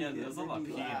funny. Yeah, there's a lot of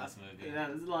made pee me in laugh. this movie. Yeah,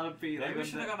 there's a lot of pee. Maybe we Like,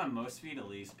 should have gone on most pee to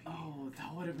least pee. oh,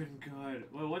 that would have been good.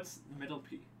 Well, what's middle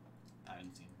pee? I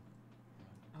haven't seen.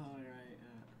 Oh,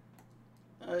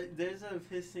 right. There's a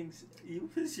pissing. You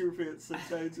piss your pants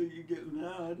sometimes when you get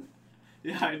mad.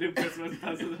 Yeah, I do piss when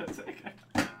president's like.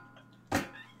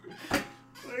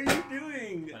 What are you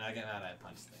doing? When I get mad, I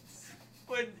punch things.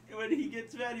 When he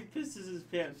gets mad, he pisses his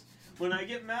pants. When I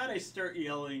get mad, I start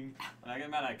yelling. When I get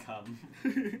mad, I come.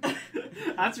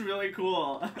 That's really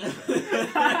cool.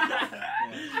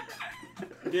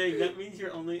 Dang, that means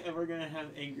you're only ever gonna have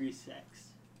angry sex.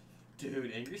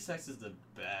 Dude, angry sex is the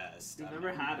best. You've I've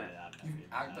never had it. I've You never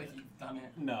act had like it. you've done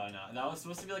it. No, that was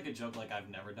supposed to be like a joke, like I've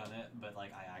never done it, but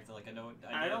like I acted like I know.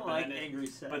 I don't but like then angry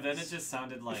sex. But then it just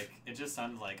sounded like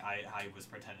I was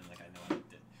pretending like I know I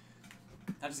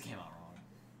did. That just came out wrong.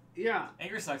 Yeah.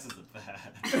 Angry sex is the best.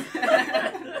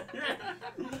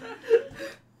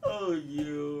 Oh,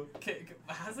 you.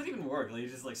 How does that even work? Like,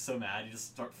 you're just like so mad, you just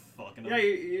start fucking. Yeah,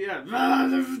 yeah.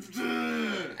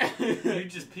 You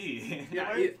just pee.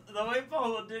 Yeah, The way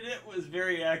Paul did it was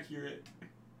very accurate.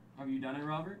 Have you done it,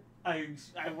 Robert? I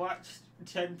watched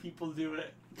 10 people do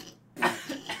it.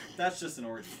 That's just an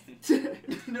orgy.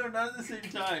 No, not at the same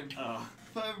time. Oh,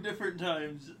 5 different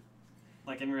times.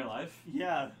 like in real life?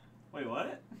 Yeah. Wait,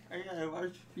 what? I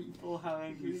watched people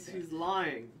having. He's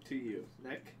lying to you,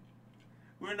 Nick.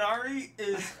 Minari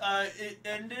is, it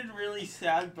ended really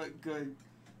sad but good.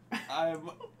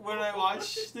 When I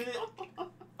watched it,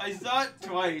 I saw it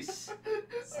twice.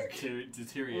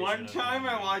 Deterioration. One of time I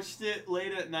memory. watched it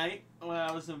late at night when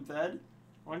I was in bed.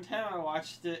 One time I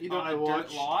watched it You know, on I a dirt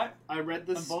watched- lot. I read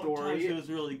the And both times story it was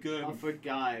really good. of a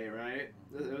guy, right?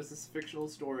 It was this fictional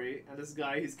story, and this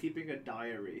guy, he's keeping a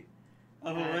diary.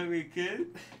 Of a baby kid.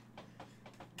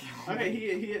 Okay,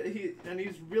 he and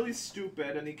he's really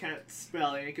stupid, and he can't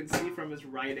spell, and you can see from his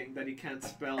writing that he can't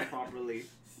spell properly.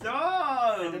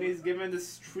 Stop! And then he's given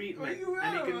this treatment, What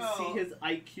are you and you about? can see his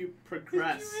IQ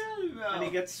progress. And he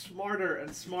gets smarter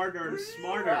and smarter and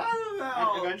smarter.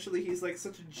 And eventually he's like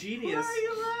such a genius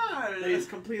that he's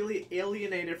completely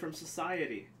alienated from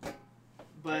society.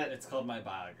 But It's called my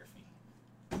biography.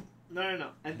 no.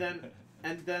 And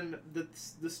then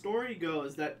the story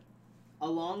goes that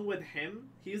along with him,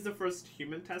 he's the first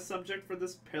human test subject for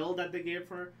this pill that they gave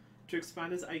her to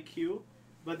expand his IQ.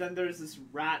 But then there's this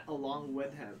rat along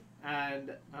with him,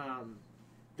 and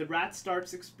the rat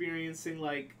starts experiencing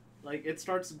like it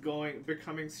starts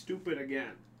becoming stupid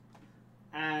again,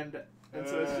 and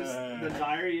so it's just the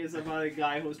diary is about a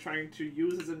guy who's trying to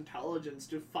use his intelligence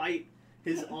to fight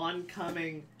his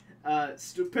oncoming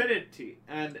stupidity,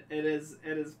 and it is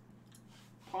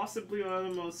possibly one of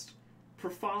the most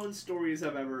profound stories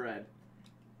I've ever read. Is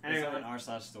that Anyway, on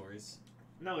r/stories?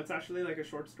 no, it's actually like a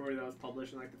short story that was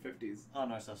published in like the 50s.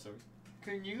 On r/stories.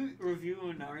 Can you review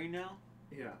Minari now?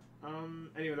 Yeah.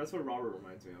 Anyway, that's what Robert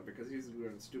reminds me of because he's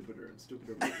getting stupider and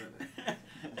stupider by the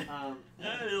minute.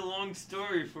 That is a long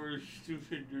story for a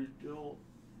stupid adult.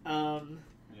 Yeah,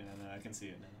 no, I can see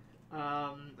it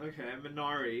now. Okay,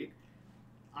 Minari.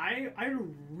 I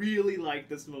really like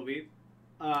this movie.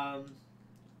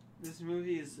 This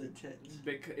movie is the tits.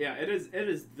 Yeah, it is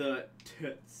the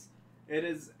tits. It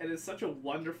is such a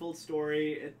wonderful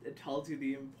story. It tells you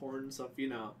the importance of,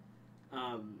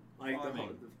 like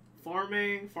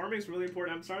Farming. Farming is really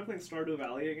important. I'm starting playing Stardew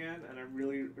Valley again, and I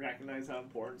really recognize how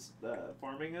important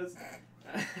farming is.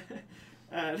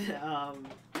 And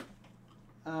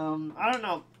I don't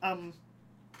know.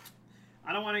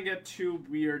 I don't want to get too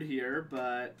weird here,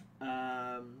 but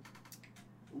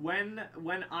when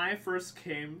I first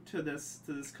came to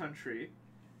this country,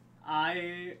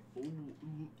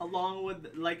 along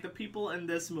with like the people in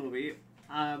this movie,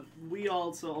 we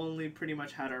also only pretty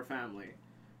much had our family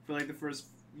for like the first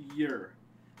year,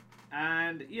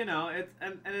 and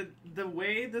the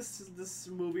way this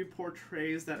movie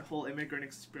portrays that whole immigrant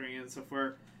experience of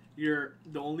where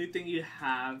the only thing you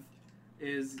have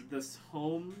is this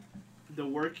home, the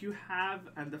work you have,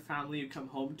 and the family you come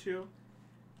home to,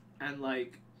 and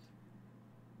like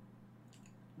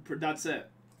that's it.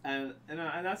 And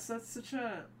that's such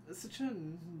a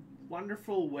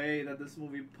wonderful way that this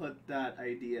movie put that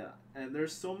idea. And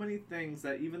there's so many things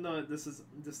that even though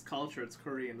this culture, it's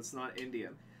Korean, it's not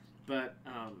Indian, but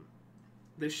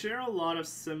they share a lot of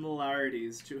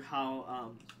similarities to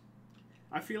how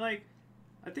I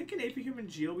think in AP Human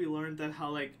Geo we learned that how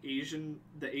like the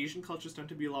Asian cultures tend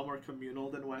to be a lot more communal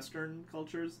than Western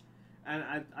cultures, and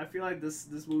I feel like this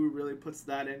movie really puts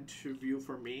that into view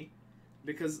for me,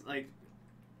 because like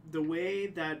the way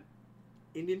that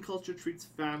Indian culture treats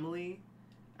family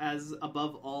as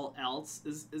above all else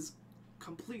is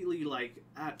completely like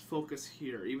at focus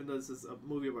here, even though this is a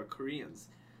movie about Koreans.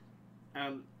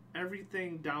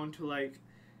 Everything down to like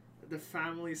the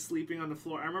family sleeping on the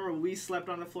floor. I remember we slept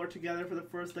on the floor together for the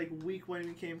first like week when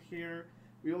we came here.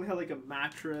 We only had like a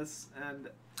mattress, and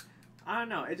I don't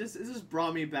know, it just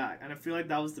brought me back, and I feel like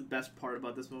that was the best part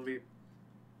about this movie.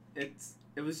 It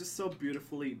was just so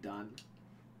beautifully done.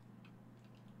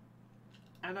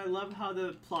 And I love how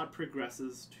the plot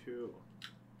progresses to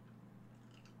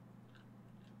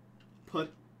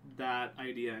put that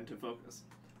idea into focus.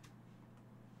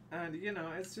 And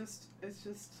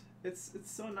it's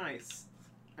so nice.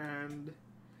 And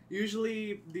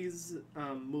usually these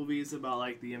movies about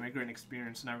like the immigrant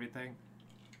experience and everything,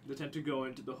 they tend to go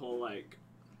into the whole like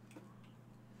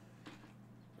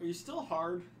Are you still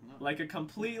hard? like a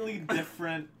completely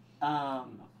different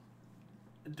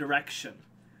direction,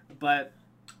 but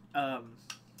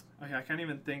okay, I can't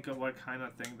even think of what kind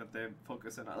of thing that they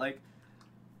focus on. Like,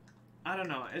 I don't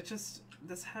know. It just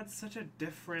this had such a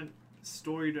different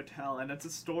story to tell, and it's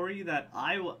a story that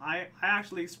I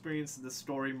actually experienced the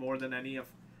story more than any of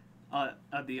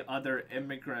the other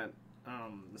immigrant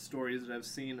stories that I've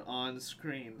seen on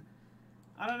screen.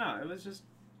 I don't know.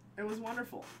 It was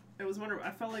wonderful. It was wonderful. I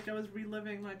felt like I was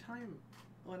reliving my time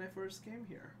when I first came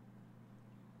here,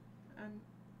 and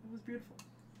it was beautiful.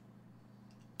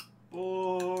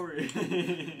 Boring.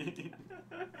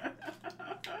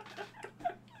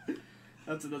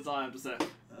 That's all I have to say.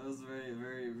 That was very,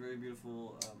 very, very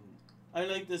beautiful. I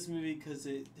like this movie because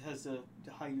it has a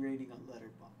high rating on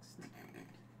Letterboxd.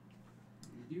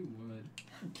 You would.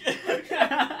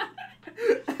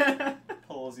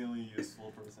 Paul's the only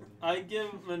useful person. I give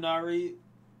Minari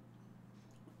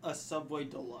a Subway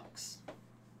Deluxe.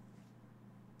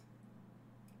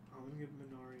 I'm gonna give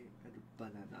Minari a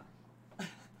banana.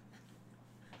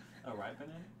 A ripe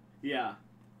banana? Yeah,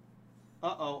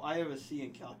 Uh-oh, I have a C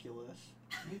in calculus.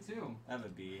 Me too. I have a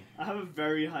B. I have a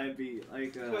very high B,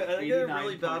 like Wait, I did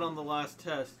really bad on the last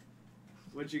test.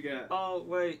 What'd you get? Oh,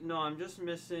 wait, no, I'm just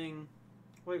missing...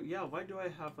 Wait, yeah, why do I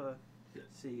have a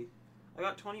C? I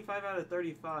got 25 out of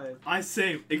 35.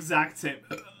 Exact same.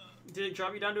 Did it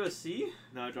drop you down to a C?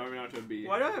 No, it dropped me down to a B.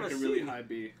 Why do I have like a a really C? high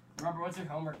B? Robert, what's your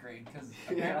homework grade? Because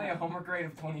apparently a homework grade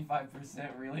of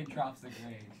 25% really drops the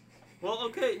grade. Well,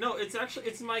 okay, no,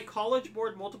 it's my College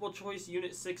Board Multiple Choice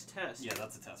Unit 6 test. Yeah,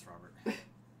 that's a test, Robert.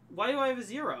 Why do I have a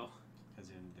 0? Because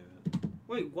you didn't do it.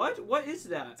 Wait, what? What is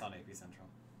that? It's on AP Central.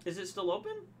 Is it still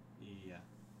open? Yeah.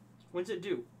 When's it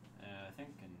due? I think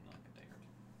in like a day or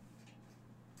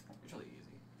two. It's really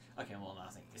easy. Okay, well, no,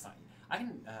 it's not. I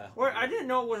can. Wait, I didn't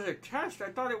know it was a test. I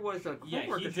thought it was a Yeah,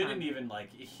 homework he assignment. didn't even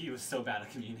like. He was so bad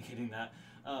at communicating that.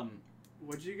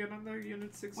 What'd you get on the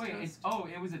Unit 6 Wait, test?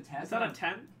 it was a test? Is that a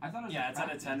 10? I thought it was Yeah, a it's at a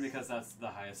practice. 10 because that's the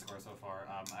highest score so far.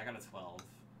 I got a 12,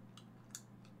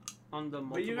 On the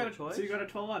multiple But you got choice? so you got a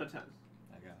 12 out of 10.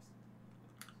 I guess.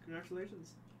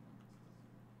 Congratulations.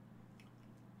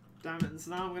 Damn it, so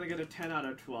now I'm gonna get a 10 out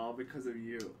of 12 because of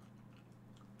you.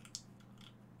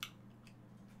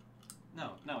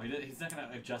 No, he's not gonna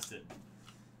adjust it.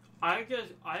 I guess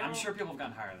I don't... I'm sure people have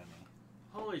gotten higher than me.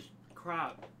 Holy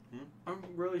crap. Hmm? I'm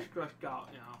really stressed out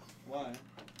now. Why?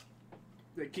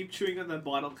 They keep chewing on the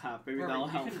bottle cap, maybe Robert, that'll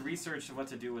you help. can research what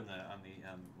to do on the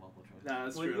multiple choice. Nah,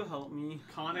 that's Will true. you help me?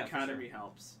 Khan Yeah, for Academy sure.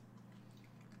 helps.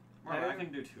 Robert, I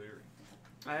can do tutoring.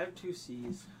 I have 2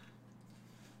 C's.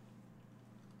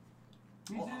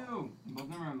 Me too. Both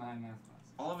of them are in my math class.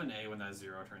 I'll have an A when that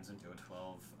 0 turns into a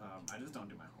 12. I just don't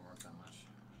do my homework that much.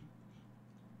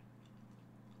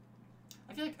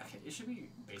 I feel like it should be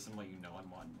based on what you know and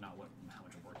not how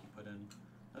much work you put in.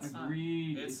 That's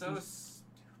Agreed. Not. It's so just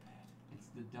stupid. It's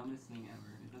the dumbest thing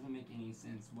ever. It doesn't make any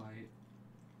sense why.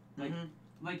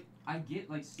 Like I get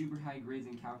like super high grades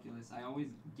in calculus. I always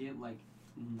get like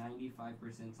 95%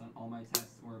 on all my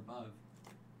tests or above,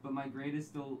 but my grade is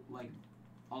still like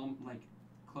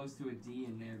close to a D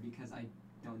in there because I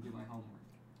don't do my homework.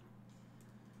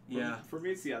 Yeah, For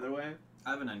me, it's the other way.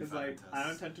 I have a 95 Because like test. I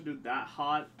don't tend to do that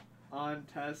hot on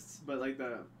tests, but like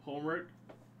the homework,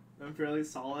 I'm fairly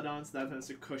solid on, so that tends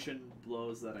to cushion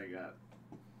blows that I get.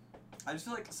 I just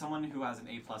feel like someone who has an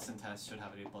A+ in tests should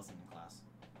have an A+ in class.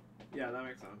 Yeah, that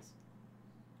makes sense.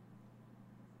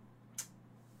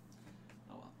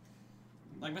 Oh well.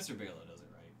 Like Mr. Bigelow does it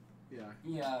right. Yeah.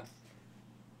 Yeah.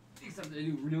 Except they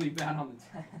do really bad on the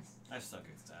test. I suck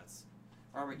at stats.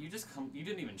 Robert, you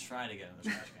didn't even try to get in the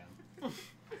trash can.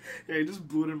 Yeah, you just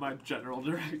blew it in my general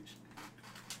direction.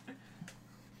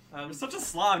 You're such a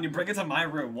slob and you bring it to my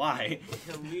room. Why?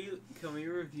 Can we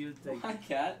review the Why,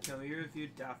 cat? Can we review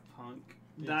Daft Punk?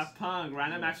 Daft Punk,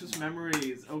 Random Access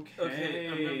Memories. Okay,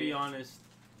 I'm gonna be honest.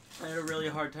 I had a really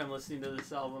hard time listening to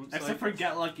this album. So Except for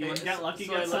Get Lucky. When Get Lucky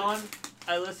so I gets li- on,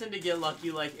 I listened to Get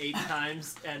Lucky like 8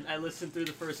 times, and I listened through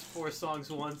the first 4 songs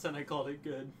once, and I called it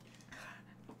good.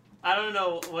 I don't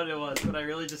know what it was, but I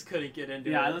really just couldn't get into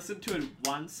it. yeah, I listened to it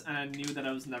once, and I knew that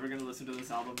I was never gonna listen to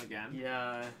this album again.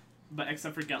 Yeah, But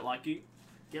except for Get Lucky.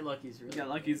 Get Lucky's really Get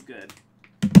Lucky's good.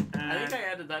 I think I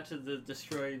added that to the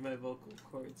destroying my vocal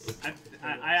cords.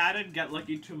 I added Get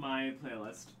Lucky to my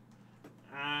playlist.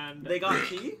 And They Got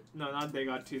Tea? no, not They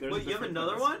Got Tea. There's Wait, a you have different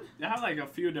another playlist. one? They have like a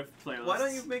few different playlists. Why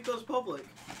don't you make those public?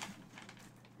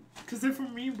 Cause they're for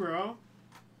me, bro.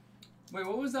 Wait,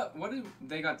 what was that? What did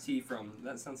they got tea from?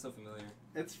 That sounds so familiar.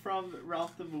 It's from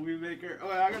Ralph the Movie Maker.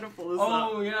 Oh, I gotta pull this up.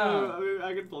 Oh, yeah.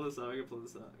 I can pull this up.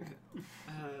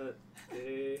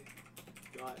 They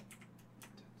got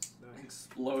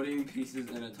Exploding pieces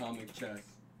in atomic chess.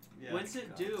 Yeah. What's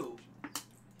it do?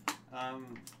 I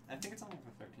think it's on like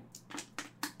the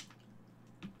 13th.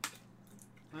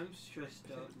 I'm stressed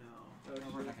out now. Oh,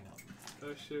 I can shit. help.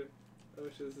 Oh shit. Oh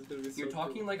shit, this is gonna be so You're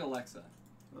talking cool. like Alexa.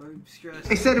 I'm stressed.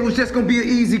 They said it was just gonna be an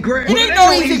easy grab. It ain't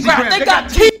no easy grab. They got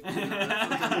teeth.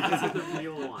 This is the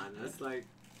real one. That's like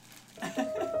I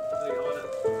wanna,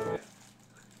 okay.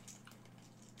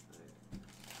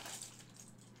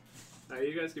 Alright,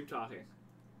 you guys keep talking.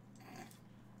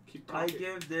 Keep I talking.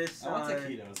 give this I want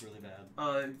taquitos really bad.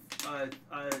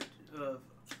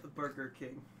 Burger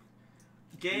King.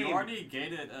 You Game. already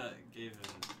gave it. Never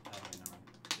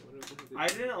mind. I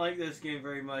didn't like this game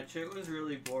very much. It was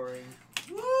really boring.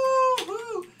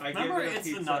 Woo-hoo! I Remember, give it a it's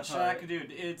the Pizza Nut Shack, Hut.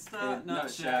 dude. It's the Nut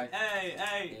Nut Shack. Shack.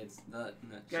 Hey. It's not.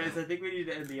 Guys, I think we need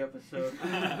to end the episode.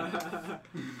 Can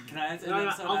I end No, the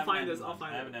episode? I'll I haven't find ended this, I'll one.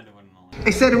 find I it. haven't ended one in a long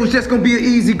They said it was just gonna be an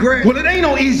easy grab. Well, it ain't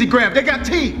no easy grab. They got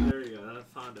teeth. There we go.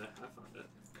 I found it.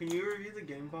 Can you review the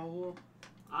game, Paul?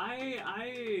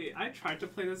 I tried to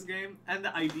play this game, and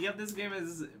the idea of this game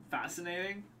is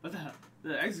fascinating, but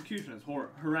the execution is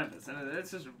horrendous, and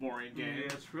it's just a boring game.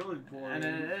 Yeah, it's really boring. And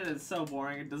it is so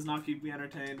boring. It does not keep me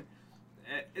entertained.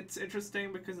 It's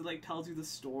interesting because it like tells you the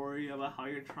story about how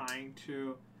you're trying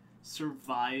to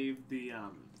survive the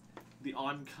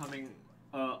oncoming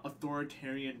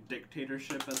authoritarian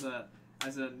dictatorship as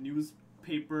a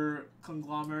newspaper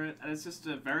conglomerate, and it's just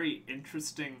a very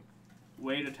interesting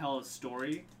way to tell a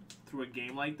story through a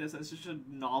game like this. It's just a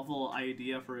novel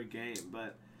idea for a game,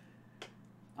 but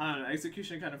I don't know,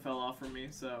 execution kind of fell off for me,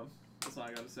 so that's all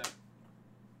I gotta say.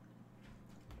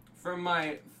 From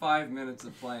my 5 minutes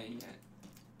of playing it,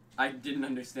 I didn't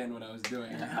understand what I was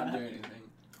doing or how to do anything.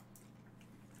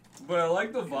 But I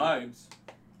like the vibes.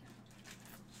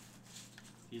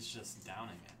 He's just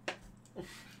downing it.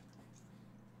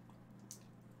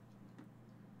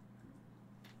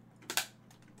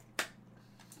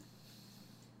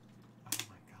 Oh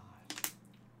my god.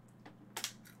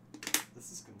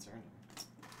 This is concerning.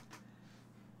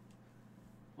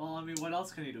 Well, I mean, what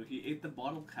else can he do? He ate the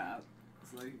bottle cap,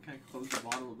 so he can't close the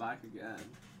bottle back again.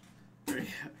 Oh my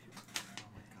god.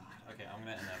 Okay, I'm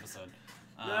gonna end the episode.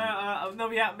 No,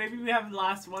 maybe we have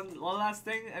one last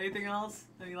thing. Anything else?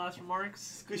 Any last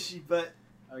remarks? Squishy butt.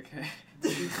 Okay.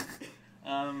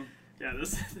 Yeah,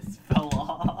 this fell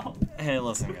off. Hey,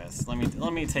 listen, guys.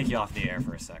 Let me take you off the air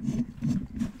for a sec.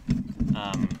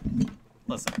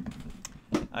 Listen.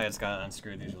 I just gotta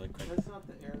unscrew these really quick. That's not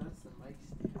the air, that's the mic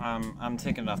stand. I'm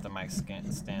taking it off the mic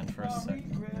stand for a sec.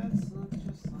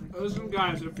 Listen,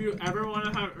 guys, if you ever want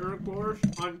to have intercourse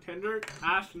on Tinder,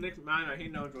 ask Nick Manor. He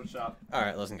knows what's up. All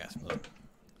right, listen, guys. Listen.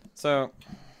 So,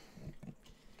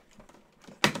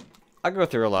 I go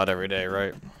through a lot every day,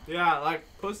 right? Yeah, like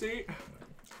pussy.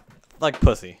 Like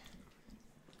pussy.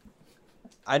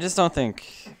 I just don't think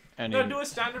any. No, do a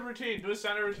standard routine.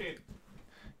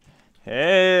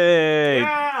 Hey.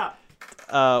 Yeah.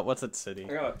 What's that city?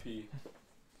 I gotta pee.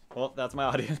 Well, that's my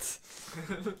audience.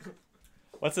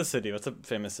 What's a city? What's a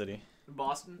famous city?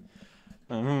 Boston.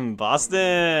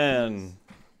 Boston.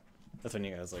 That's when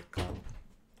you guys like. Guys.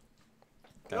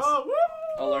 Oh, woo!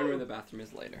 I'll learn where the bathroom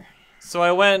is later. So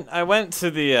I went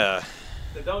to the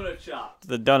donut shop.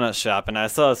 donut shop and I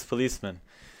saw this policeman.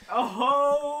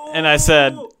 Oh. And I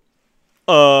said,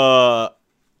 a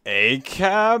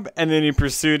cab? And then he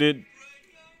proceeded.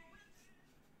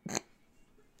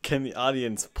 Can the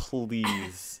audience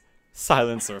please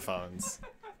silence their phones?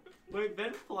 Wait,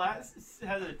 Ben Platt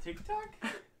has a TikTok?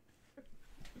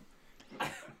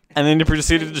 And then he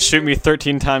proceeded to shoot me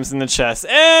 13 times in the chest.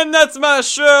 And that's my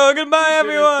show. Goodbye,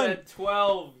 everyone. Said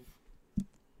 12.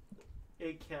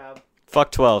 A cab.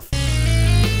 Fuck 12.